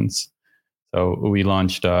transactions. So we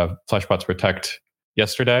launched Flashbots Protect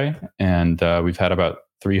yesterday, and we've had about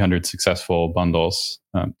 300 successful bundles,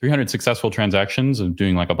 300 successful transactions of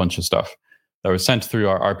doing like a bunch of stuff that were sent through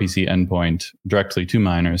our RPC endpoint directly to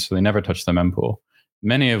miners. So they never touch the mempool,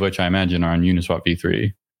 many of which I imagine are on Uniswap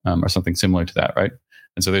v3 or something similar to that, right?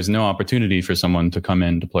 And so there's no opportunity for someone to come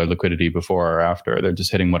in, deploy liquidity before or after. They're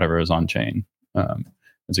just hitting whatever is on chain.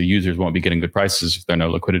 And so users won't be getting good prices if there's no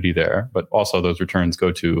liquidity there. But also those returns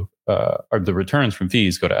go to, or the returns from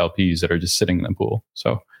fees go to LPs that are just sitting in the pool.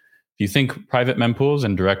 So if you think private mempools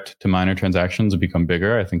and direct to miner transactions will become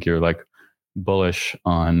bigger, I think you're like bullish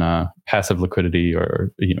on passive liquidity,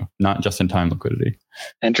 or, you know, not just in time liquidity.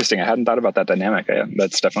 Interesting. I hadn't thought about that dynamic.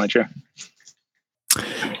 That's definitely true.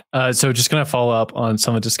 So just going to follow up on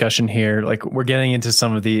some of the discussion here. Like, we're getting into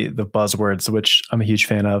some of the buzzwords, which I'm a huge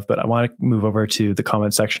fan of, but I want to move over to the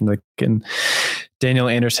comment section. And Daniel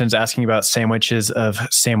Anderson's asking about sandwiches of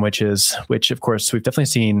sandwiches, which of course we've definitely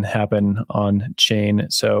seen happen on chain.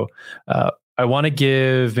 So I want to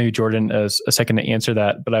give maybe Jordan a second to answer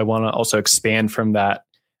that, but I want to also expand from that,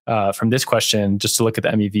 from this question, just to look at the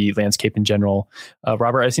MEV landscape in general.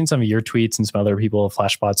 Robert, I've seen some of your tweets and some other people,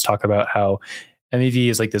 Flashbots, talk about how MEV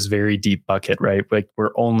is like this very deep bucket, right? Like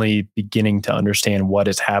we're only beginning to understand what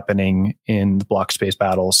is happening in the block space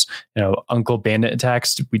battles. Uncle Bandit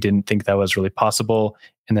attacks, we didn't think that was really possible.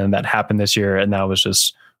 And then that happened this year, and that was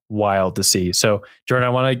just wild to see. So Jordan, I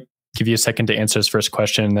want to give you a second to answer this first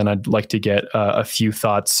question, and then I'd like to get a few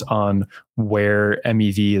thoughts on where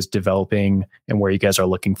MEV is developing and where you guys are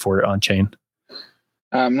looking for it on chain.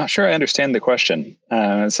 I'm not sure I understand the question.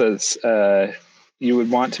 It says you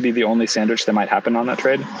would want to be the only sandwich that might happen on that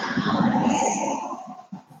trade.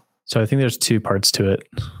 So I think there's two parts to it.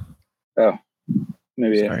 Oh,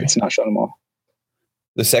 maybe it's not showing them all.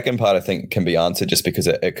 The second part, I think, can be answered just because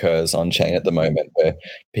it occurs on chain at the moment, where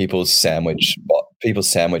people's sandwich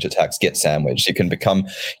attacks get sandwiched. You can try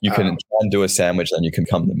and do a sandwich, then you can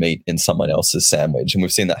become the meat in someone else's sandwich, and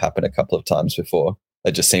we've seen that happen a couple of times before.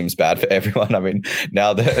 It just seems bad for everyone. I mean,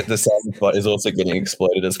 now the sandwich bot is also getting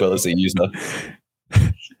exploited as well as the user.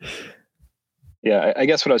 Yeah, I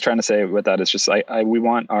guess what I was trying to say with that is just we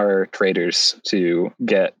want our traders to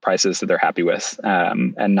get prices that they're happy with,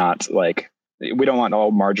 and not like. We don't want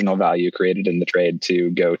all marginal value created in the trade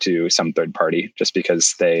to go to some third party just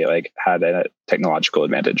because they had a technological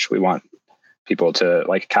advantage. We want people to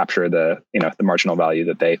capture the marginal value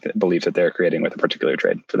that they believe that they're creating with a particular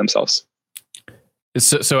trade for themselves.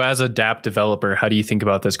 So as a dApp developer, how do you think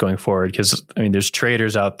about this going forward? Because there's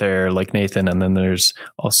traders out there like Nathan, and then there's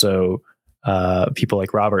also people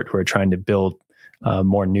like Robert who are trying to build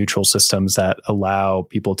more neutral systems that allow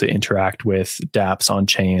people to interact with dApps on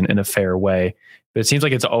chain in a fair way. But it seems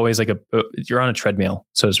like it's always you're on a treadmill,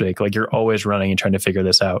 so to speak. Like you're always running and trying to figure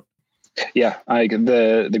this out. Yeah,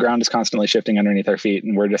 the ground is constantly shifting underneath our feet,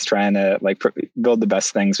 and we're just trying to build the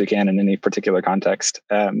best things we can in any particular context.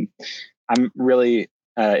 I'm really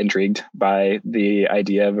intrigued by the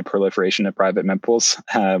idea of a proliferation of private mempools.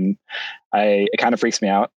 It kind of freaks me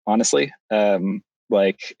out, honestly.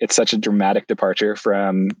 It's such a dramatic departure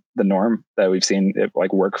from the norm that we've seen it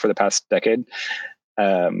work for the past decade.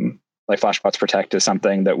 Flashbots Protect is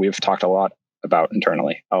something that we've talked a lot about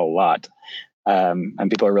internally, a lot. And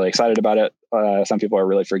people are really excited about it. Some people are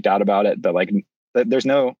really freaked out about it, but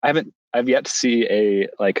I've yet to see a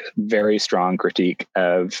very strong critique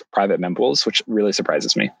of private mempools, which really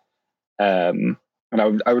surprises me. And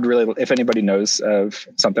I would really, if anybody knows of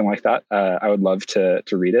something like that, I would love to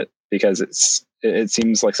read it, because it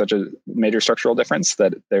seems like such a major structural difference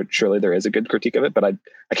that surely there is a good critique of it, but I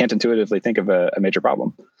can't intuitively think of a major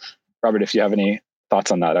problem. Robert, if you have any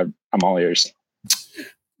thoughts on that, I'm all ears.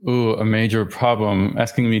 Ooh, a major problem.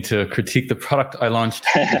 Asking me to critique the product I launched.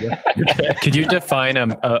 Could you define a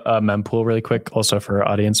mempool really quick also for our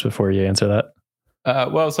audience before you answer that?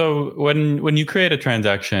 So when you create a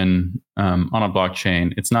transaction on a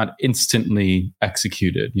blockchain, it's not instantly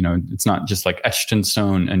executed. It's not just etched in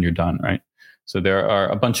stone and you're done, right? So there are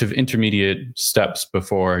a bunch of intermediate steps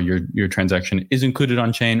before your transaction is included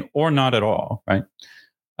on chain or not at all, right?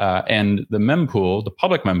 And the mempool, the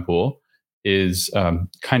public mempool, is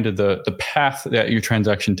kind of the path that your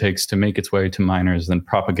transaction takes to make its way to miners, then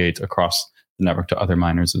propagate across the network to other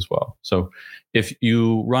miners as well. So if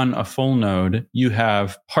you run a full node, you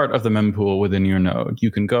have part of the mempool within your node.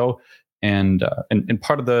 You can go and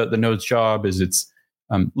part of the node's job is it's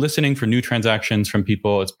listening for new transactions from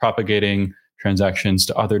people. It's propagating transactions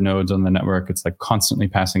to other nodes on the network. It's constantly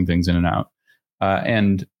passing things in and out.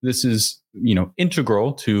 And this is,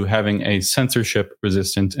 integral to having a censorship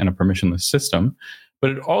resistant and a permissionless system.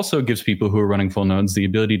 But it also gives people who are running full nodes the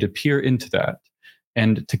ability to peer into that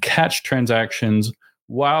and to catch transactions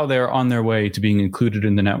while they're on their way to being included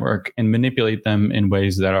in the network and manipulate them in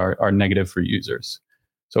ways that are negative for users.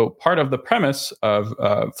 So part of the premise of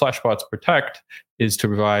Flashbots Protect is to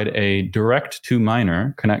provide a direct to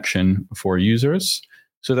miner connection for users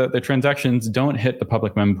so that the transactions don't hit the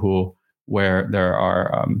public mempool where there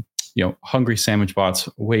are hungry sandwich bots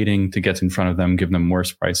waiting to get in front of them, give them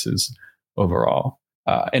worse prices overall.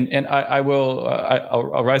 And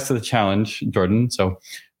I'll rise to the challenge, Jordan. So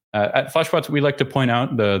at Flashbots, we like to point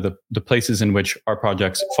out the places in which our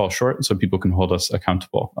projects fall short so people can hold us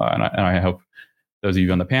accountable. And I hope those of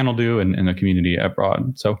you on the panel do and in the community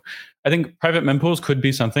abroad. So I think private mempools could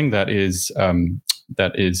be something that is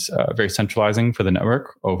very centralizing for the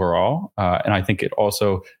network overall. And I think it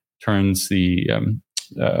also turns the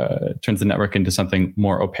network into something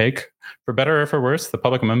more opaque. For better or for worse, the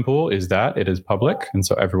public mempool is that it is public, and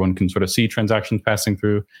so everyone can sort of see transactions passing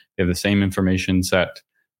through. They have the same information set.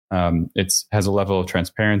 It has a level of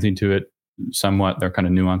transparency to it, somewhat. There are kind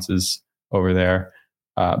of nuances over there,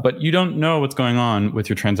 but you don't know what's going on with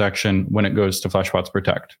your transaction when it goes to Flashbots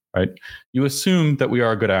Protect, right? You assume that we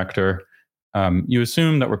are a good actor. you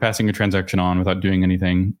assume that we're passing a transaction on without doing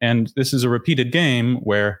anything. And this is a repeated game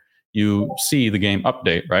where you see the game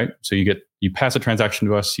update, right? So you pass a transaction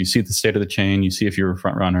to us, you see the state of the chain, you see if you're a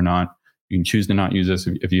front run or not. You can choose to not use this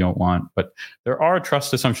if you don't want. But there are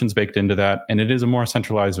trust assumptions baked into that, and it is a more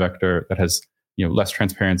centralized vector that has less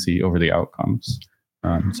transparency over the outcomes.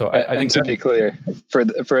 So I think to be clear for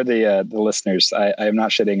the listeners, I am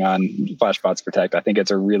not shitting on FlashBots Protect. I think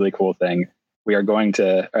it's a really cool thing. We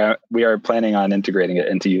are planning on integrating it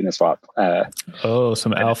into Uniswap.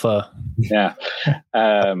 Some alpha. Yeah.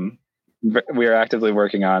 We are actively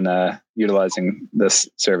working on utilizing this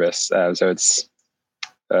service. So it's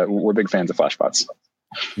we're big fans of FlashBots.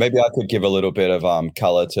 Maybe I could give a little bit of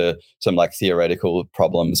color to some like theoretical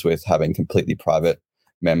problems with having completely private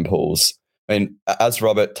mempools. I mean, as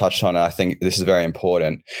Robert touched on, I think this is very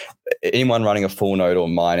important. Anyone running a full node or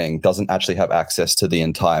mining doesn't actually have access to the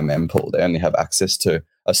entire mempool. They only have access to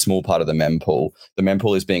a small part of the mempool. The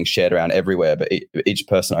mempool is being shared around everywhere, but each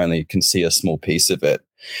person only can see a small piece of it.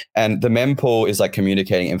 And the mempool is like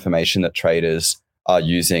communicating information that traders are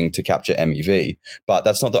using to capture MEV. But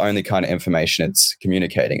that's not the only kind of information it's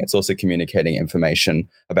communicating. It's also communicating information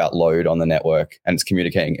about load on the network, and it's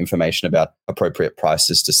communicating information about appropriate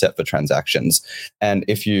prices to set for transactions. And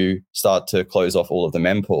if you start to close off all of the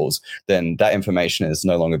mempools, then that information is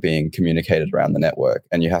no longer being communicated around the network,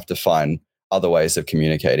 and you have to find other ways of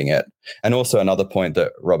communicating it. And also another point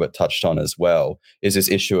that Robert touched on as well is this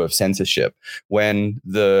issue of censorship. When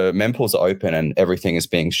the mempools are open and everything is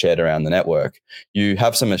being shared around the network, you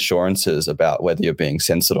have some assurances about whether you're being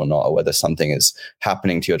censored or not, or whether something is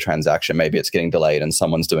happening to your transaction. Maybe it's getting delayed and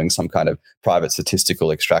someone's doing some kind of private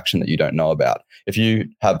statistical extraction that you don't know about. If you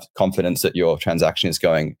have confidence that your transaction is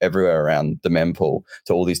going everywhere around the mempool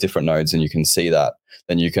to all these different nodes and you can see that,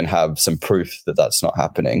 then you can have some proof that that's not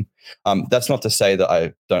happening. That's not to say that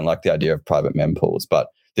I don't like the idea of private mempools, but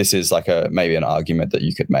this is like maybe an argument that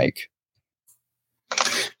you could make.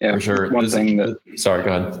 Yeah, for sure. Sorry, go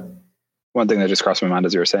ahead. One thing that just crossed my mind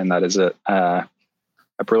as you were saying that is that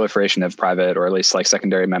a proliferation of private, or at least like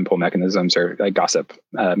secondary mempool mechanisms or like gossip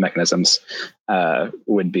mechanisms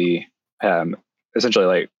would be essentially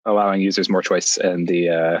like allowing users more choice in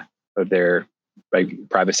of their like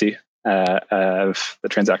privacy of the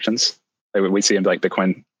transactions. Like we see in like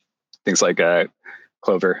Bitcoin, things like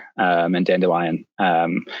Clover and Dandelion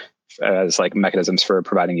as like mechanisms for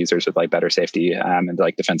providing users with like better safety and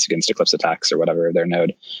like defense against Eclipse attacks or whatever their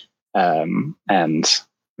node. And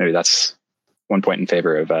maybe that's one point in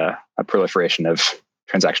favor of a proliferation of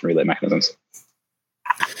transaction relay mechanisms.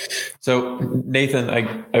 So Nathan,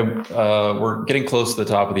 we're getting close to the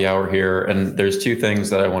top of the hour here, and there's two things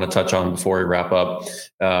that I want to touch on before we wrap up.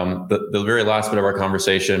 The very last bit of our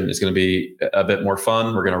conversation is going to be a bit more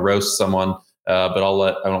fun. We're going to roast someone, but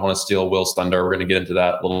I don't want to steal Will's thunder. We're going to get into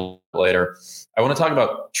that a little later. I want to talk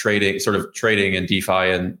about trading and DeFi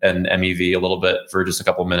and MEV a little bit for just a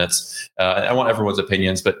couple of minutes. I want everyone's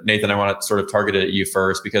opinions, but Nathan, I want to sort of target it at you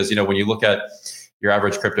first, because when you look at your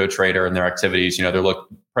average crypto trader and their activities, they look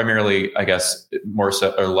primarily, I guess, more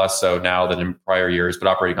so or less so now than in prior years, but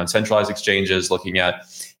operating on centralized exchanges, looking at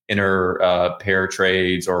inter pair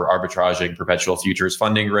trades or arbitraging perpetual futures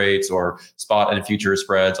funding rates or spot and future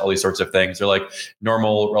spreads, all these sorts of things. They're like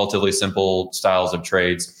normal, relatively simple styles of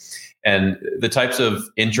trades. And the types of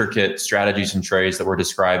intricate strategies and trades that we're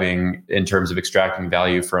describing in terms of extracting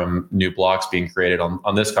value from new blocks being created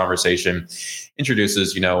on this conversation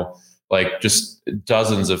introduces, like just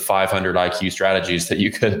dozens of 500 IQ strategies that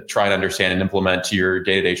you could try and understand and implement to your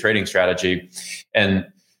day-to-day trading strategy. And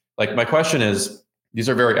like, my question is, these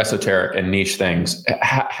are very esoteric and niche things.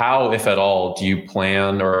 How, if at all, do you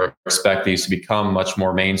plan or expect these to become much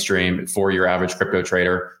more mainstream for your average crypto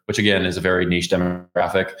trader, which again is a very niche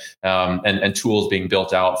demographic, and tools being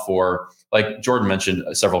built out for, like Jordan mentioned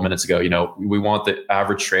several minutes ago, we want the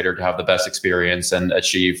average trader to have the best experience and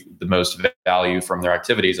achieve the most value from their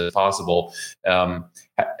activities as possible.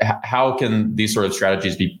 How can these sort of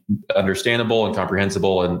strategies be understandable and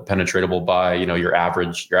comprehensible and penetratable by, your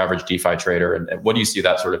average DeFi trader? And what do you see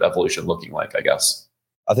that sort of evolution looking like, I guess?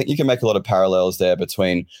 I think you can make a lot of parallels there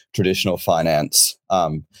between traditional finance.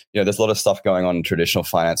 There's a lot of stuff going on in traditional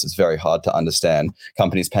finance. It's very hard to understand.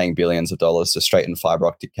 Companies paying billions of dollars to straighten fiber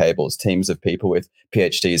optic cables, teams of people with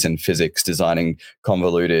PhDs in physics designing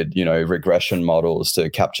convoluted, regression models to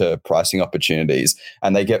capture pricing opportunities.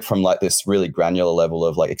 And they get from like this really granular level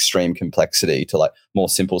of like extreme complexity to like more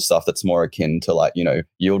simple stuff that's more akin to like,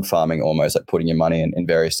 yield farming, almost like putting your money in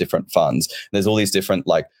various different funds. And there's all these different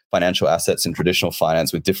like financial assets in traditional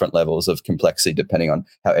finance with different levels of complexity depending on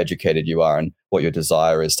how educated you are and what your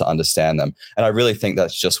desire is to understand them. And I really think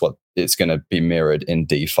that's just what it's going to be mirrored in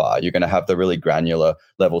DeFi. You're going to have the really granular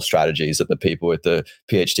level strategies that the people with the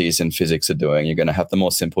PhDs in physics are doing. You're going to have the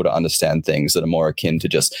more simple to understand things that are more akin to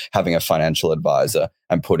just having a financial advisor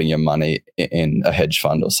and putting your money in a hedge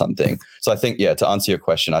fund or something. So I think, to answer your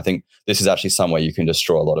question, I think this is actually somewhere you can just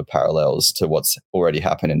draw a lot of parallels to what's already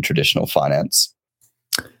happened in traditional finance.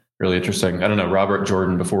 Really interesting. I don't know, Robert,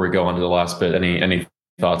 Jordan, before we go on to the last bit, any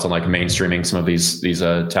thoughts on like mainstreaming some of these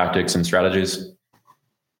tactics and strategies?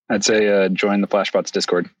 I'd say join the Flashbots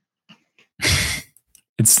Discord.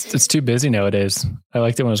 It's too busy nowadays. I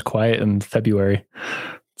liked it when it was quiet in February.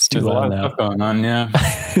 It's too loud now. Stuff going on,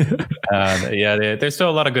 there's still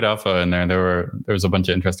a lot of good alpha in there. There was a bunch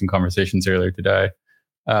of interesting conversations earlier today.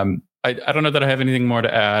 I don't know that I have anything more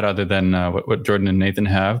to add other than what Jordan and Nathan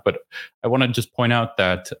have, but I want to just point out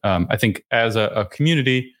that I think as a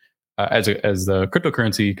community, as the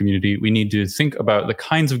cryptocurrency community, we need to think about the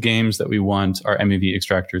kinds of games that we want our MEV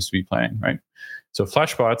extractors to be playing, right? So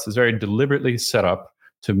Flashbots is very deliberately set up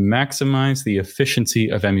to maximize the efficiency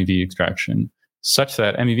of MEV extraction, such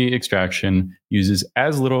that MEV extraction uses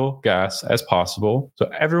as little gas as possible, so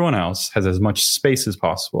everyone else has as much space as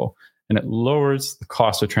possible, and it lowers the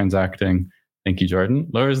cost of transacting. Thank you, Jordan.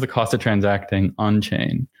 Lowers the cost of transacting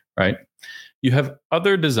on-chain, right? You have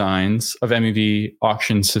other designs of MEV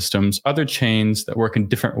auction systems, other chains that work in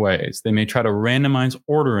different ways. They may try to randomize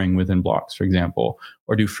ordering within blocks, for example,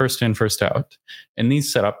 or do first in, first out. And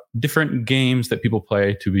these set up different games that people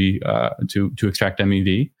play to be to extract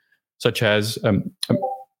MEV, such as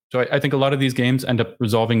so I think a lot of these games end up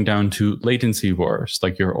resolving down to latency wars,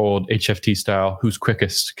 like your old HFT style. Who's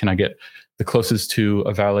quickest? Can I get the closest to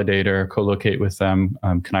a validator, co-locate with them?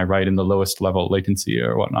 Can I write in the lowest level latency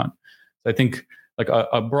or whatnot? I think like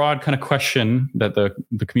a broad kind of question that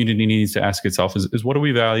the community needs to ask itself is what do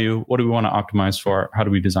we value? What do we want to optimize for? How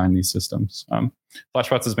do we design these systems?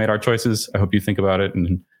 Flashbots has made our choices. I hope you think about it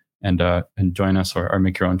and join us or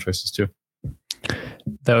make your own choices too.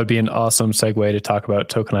 That would be an awesome segue to talk about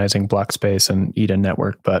tokenizing block space and Eden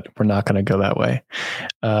Network, but we're not going to go that way.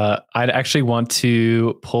 I'd actually want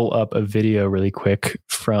to pull up a video really quick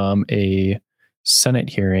from a Senate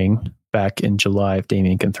hearing back in July, if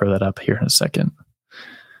Damien can throw that up here in a second.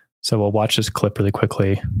 So we'll watch this clip really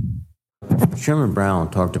quickly. Chairman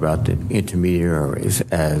Brown talked about the intermediaries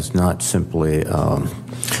as not simply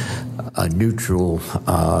a neutral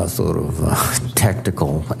sort of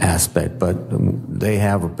tactical aspect, but they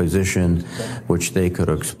have a position which they could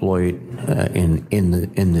exploit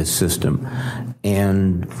in this system.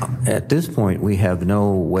 And at this point, we have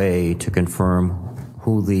no way to confirm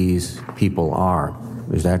who these people are.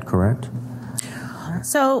 Is that correct?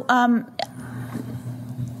 So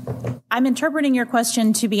I'm interpreting your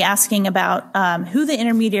question to be asking about who the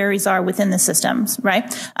intermediaries are within the systems,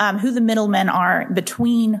 right? Who the middlemen are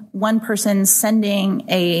between one person sending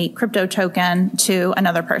a crypto token to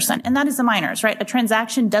another person. And that is the miners, right? A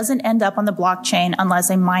transaction doesn't end up on the blockchain unless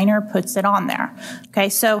a miner puts it on there. Okay,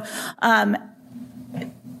 so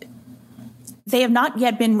they have not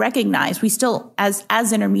yet been recognized. We still, as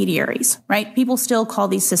intermediaries, right? People still call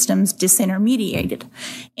these systems disintermediated.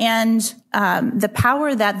 And the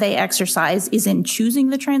power that they exercise is in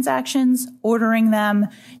choosing the transactions, ordering them,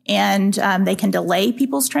 and they can delay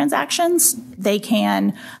people's transactions. They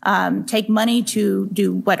can take money to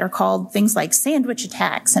do what are called things like sandwich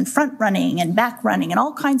attacks and front running and back running and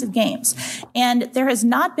all kinds of games. And there has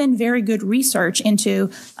not been very good research into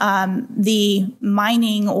the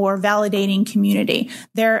mining or validating community.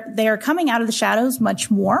 They are coming out of the shadows much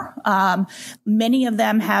more. Many of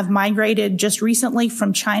them have migrated just recently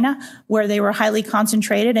from China, where they were highly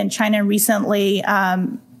concentrated, and China recently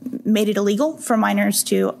made it illegal for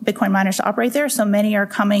Bitcoin miners to operate there. So many are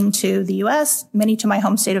coming to the US, many to my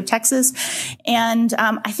home state of Texas. And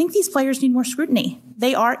I think these players need more scrutiny.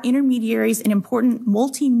 They are intermediaries in important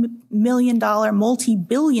multi-million dollar,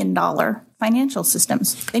 multi-billion dollar financial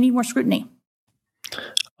systems. They need more scrutiny.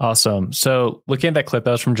 Awesome. So looking at that clip,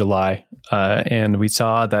 that was from July, and we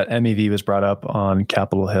saw that MEV was brought up on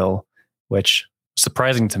Capitol Hill, which was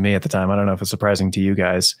surprising to me at the time. I don't know if it's surprising to you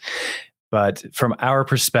guys, but from our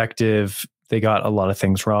perspective, they got a lot of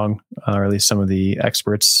things wrong, or at least some of the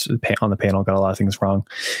experts on the panel got a lot of things wrong.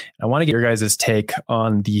 I want to get your guys' take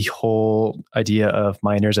on the whole idea of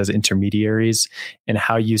miners as intermediaries and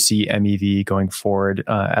how you see MEV going forward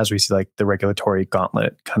as we see like the regulatory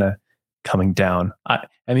gauntlet kind of coming down.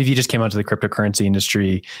 MEV just came onto the cryptocurrency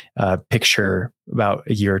industry picture about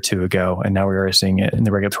a year or two ago, and now we are seeing it in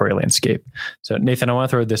the regulatory landscape. So Nathan, I want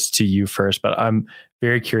to throw this to you first, but I'm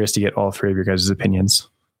very curious to get all three of your guys' opinions.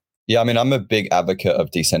 Yeah, I mean, I'm a big advocate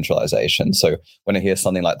of decentralization. So when I hear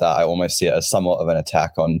something like that, I almost see it as somewhat of an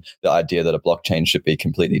attack on the idea that a blockchain should be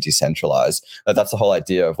completely decentralized. That's the whole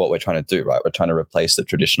idea of what we're trying to do, right? We're trying to replace the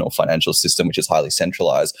traditional financial system, which is highly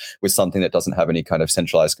centralized, with something that doesn't have any kind of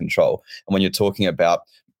centralized control. And when you're talking about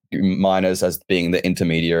miners as being the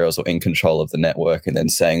intermediaries or in control of the network and then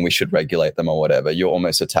saying we should regulate them or whatever, you're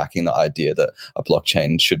almost attacking the idea that a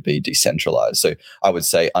blockchain should be decentralized. So I would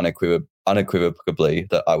say unequivocally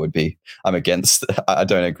that I'm against, I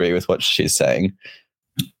don't agree with what she's saying.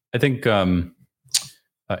 I think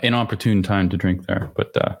inopportune time to drink there,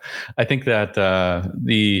 but I think that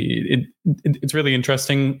it's really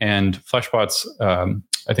interesting, and Fleshbots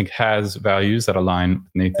I think has values that align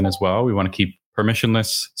with Nathan as well. We want to keep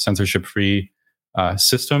permissionless, censorship-free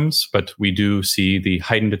systems, but we do see the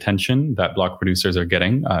heightened attention that block producers are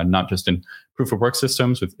getting, not just in proof-of-work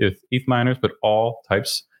systems with ETH miners, but all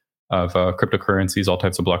types of cryptocurrencies, all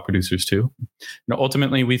types of block producers too.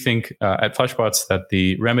 Ultimately, we think at Fleshbots that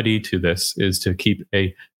the remedy to this is to keep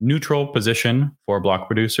a neutral position for block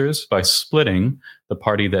producers by splitting the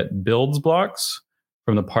party that builds blocks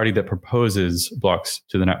from the party that proposes blocks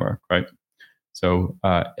to the network, right? So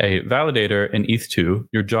a validator in ETH2,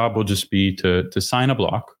 your job will just be to sign a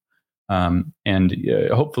block. And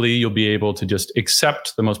hopefully you'll be able to just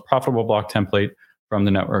accept the most profitable block template from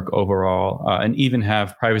the network overall, and even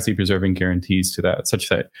have privacy preserving guarantees to that, such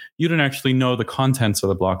that you don't actually know the contents of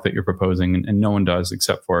the block that you're proposing, and no one does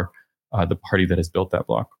except for the party that has built that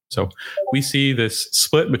block. So we see this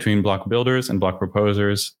split between block builders and block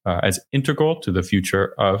proposers as integral to the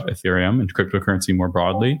future of Ethereum and cryptocurrency more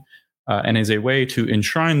broadly, and as a way to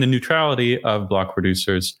enshrine the neutrality of block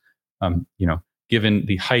producers, given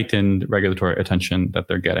the heightened regulatory attention that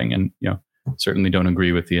they're getting. And certainly don't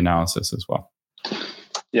agree with the analysis as well.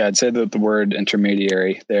 Yeah, I'd say that the word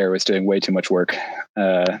intermediary there was doing way too much work.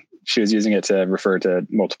 She was using it to refer to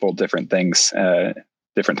multiple different things,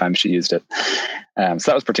 different times she used it. So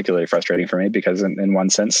that was particularly frustrating for me because in one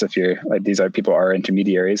sense, if you're like, people are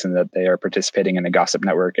intermediaries and that they are participating in a gossip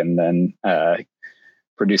network and then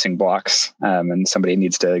producing blocks, and somebody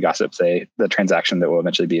needs to gossip, say, the transaction that will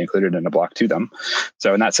eventually be included in a block to them.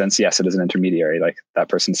 So in that sense, yes, it is an intermediary. Like that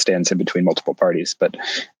person stands in between multiple parties. But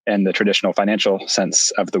in the traditional financial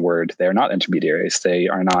sense of the word, they are not intermediaries. They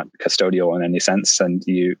are not custodial in any sense, and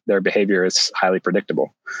their behavior is highly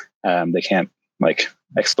predictable. They can't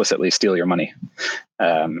explicitly steal your money.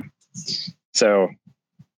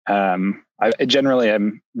 I generally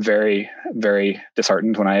am very, very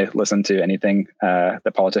disheartened when I listen to anything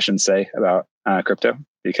that politicians say about crypto,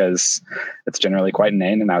 because it's generally quite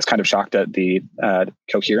inane. And I was kind of shocked at the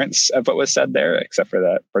coherence of what was said there, except for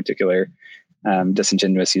that particular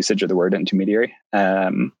disingenuous usage of the word intermediary.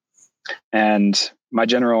 And my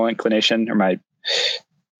general inclination, or my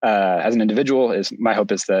as an individual, is my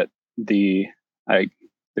hope is that the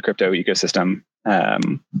crypto ecosystem,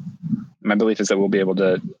 my belief is that we'll be able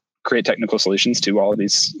to create technical solutions to all of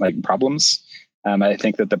these problems. I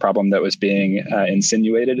think that the problem that was being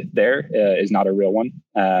insinuated there is not a real one.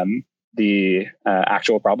 The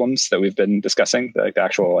actual problems that we've been discussing, the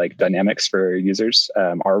actual dynamics for users,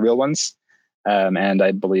 are real ones. And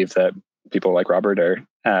I believe that people like Robert are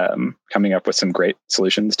coming up with some great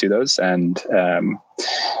solutions to those. And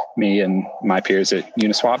me and my peers at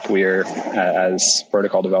Uniswap, we're as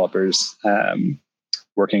protocol developers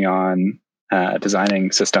working on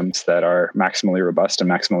designing systems that are maximally robust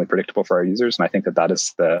and maximally predictable for our users. And I think that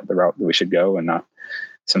is the route that we should go, and not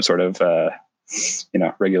some sort of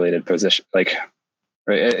regulated position.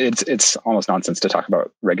 It's almost nonsense to talk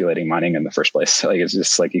about regulating mining in the first place. It's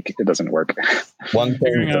just it doesn't work. One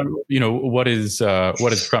figuring out, what is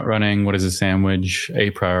front running, what is a sandwich, a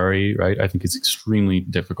priori, right? I think it's extremely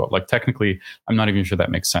difficult. Technically, I'm not even sure that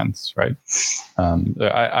makes sense, right?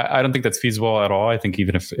 I don't think that's feasible at all. I think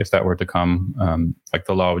even if that were to come,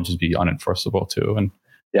 the law would just be unenforceable too. And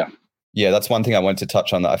yeah, that's one thing I wanted to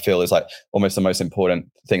touch on that I feel is almost the most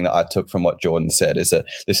important thing that I took from what Jordan said, is that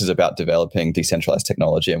this is about developing decentralized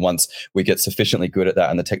technology. And once we get sufficiently good at that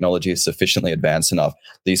and the technology is sufficiently advanced enough,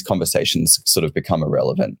 these conversations sort of become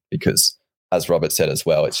irrelevant because, as Robert said as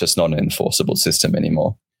well, it's just not an enforceable system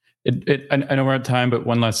anymore. I know we're at time, but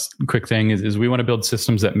one last quick thing is we want to build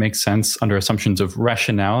systems that make sense under assumptions of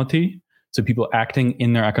rationality. So people acting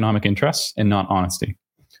in their economic interests and not honesty.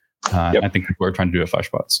 I think what we're trying to do at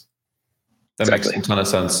Fleshbots. That makes a ton of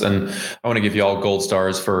sense. And I want to give you all gold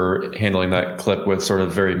stars for handling that clip with sort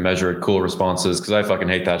of very measured, cool responses, because I fucking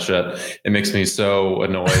hate that shit. It makes me so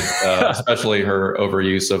annoyed, especially her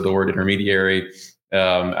overuse of the word intermediary.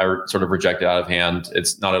 I sort of reject it out of hand.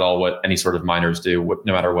 It's not at all what any sort of miners do,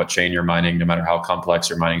 no matter what chain you're mining, no matter how complex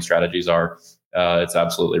your mining strategies are. It's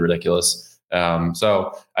absolutely ridiculous.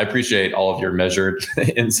 So I appreciate all of your measured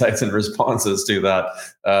insights and responses to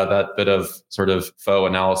that bit of sort of faux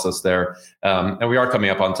analysis there. And we are coming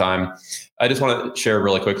up on time. I just want to share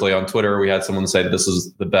really quickly on Twitter, we had someone say that this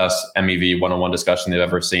is the best MEV one-on-one discussion they've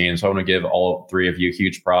ever seen. So I want to give all three of you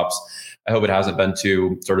huge props. I hope it hasn't been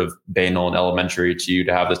too sort of banal and elementary to you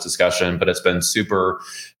to have this discussion, but it's been super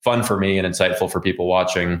fun for me and insightful for people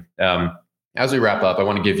watching. As we wrap up, I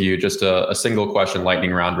want to give you just a single question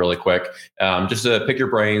lightning round really quick, just to pick your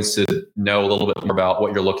brains to know a little bit more about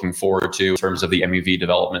what you're looking forward to in terms of the MEV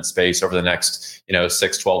development space over the next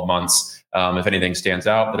 6-12 months. If anything stands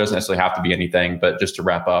out, there doesn't necessarily have to be anything, but just to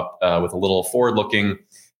wrap up with a little forward-looking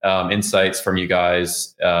insights from you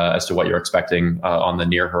guys as to what you're expecting on the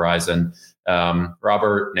near horizon.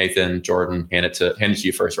 Robert, Nathan, Jordan, hand it to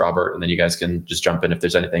you first, Robert, and then you guys can just jump in if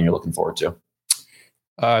there's anything you're looking forward to.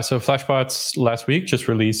 So Flashbots last week just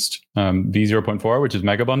released V0.4, which is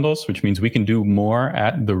mega bundles, which means we can do more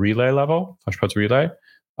at the relay level, Flashbots relay,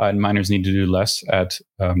 and miners need to do less at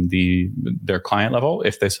their client level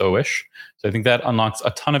if they so wish. So I think that unlocks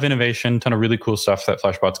a ton of innovation, ton of really cool stuff that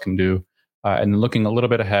Flashbots can do. And looking a little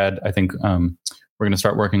bit ahead, I think we're going to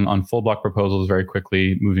start working on full block proposals very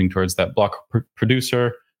quickly, moving towards that block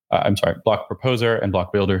proposer and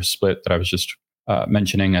block builder split that I was just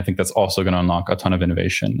mentioning. I think that's also going to unlock a ton of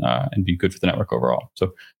innovation and be good for the network overall.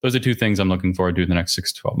 So those are two things I'm looking forward to in the next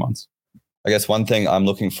 6 to 12 months. I guess one thing I'm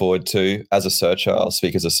looking forward to as a searcher, I'll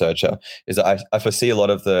speak as a searcher, is that I foresee a lot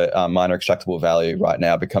of the miner extractable value right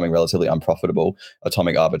now becoming relatively unprofitable.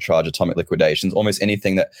 Atomic arbitrage, atomic liquidations, almost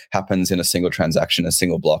anything that happens in a single transaction, a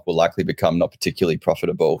single block will likely become not particularly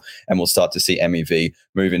profitable. And we'll start to see MEV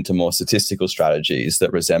move into more statistical strategies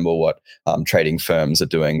that resemble what trading firms are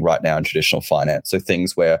doing right now in traditional finance. So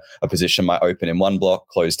things where a position might open in one block,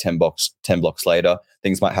 close 10 blocks later.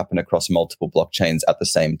 Things might happen across multiple blockchains at the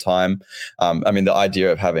same time. The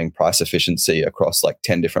idea of having price efficiency across like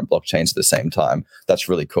 10 different blockchains at the same time, that's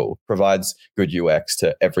really cool. Provides good UX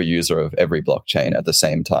to every user of every blockchain at the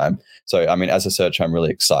same time. So, as a searcher, I'm really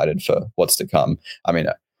excited for what's to come.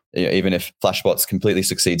 Even if Flashbots completely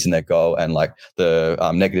succeeds in their goal and like the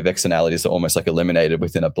negative externalities are almost like eliminated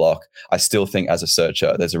within a block, I still think as a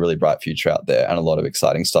searcher, there's a really bright future out there and a lot of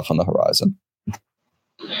exciting stuff on the horizon.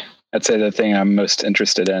 I'd say the thing I'm most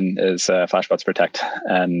interested in is Flashbots Protect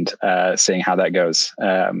and seeing how that goes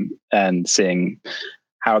and seeing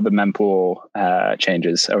how the mempool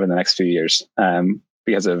changes over the next few years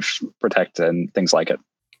because of Protect and things like it.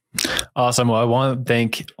 Awesome. Well, I want to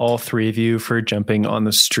thank all three of you for jumping on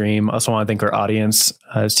the stream. I also want to thank our audience.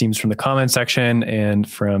 It seems from the comment section and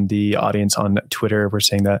from the audience on Twitter, we're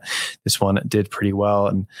saying that this one did pretty well.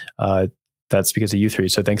 And that's because of you three.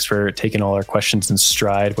 So thanks for taking all our questions in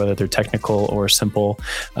stride, whether they're technical or simple.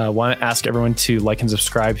 I want to ask everyone to like and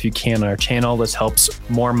subscribe if you can on our channel. This helps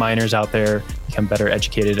more miners out there become better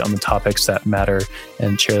educated on the topics that matter,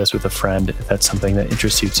 and share this with a friend if that's something that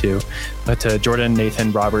interests you too. But Jordan,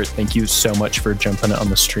 Nathan, Robert, thank you so much for jumping on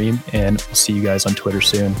the stream, and we'll see you guys on Twitter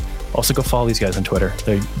soon. Also go follow these guys on Twitter.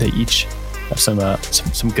 They each have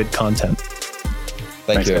some good content.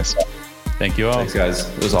 Thanks, you. Thank you all. Thanks, guys.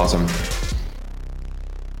 It was awesome.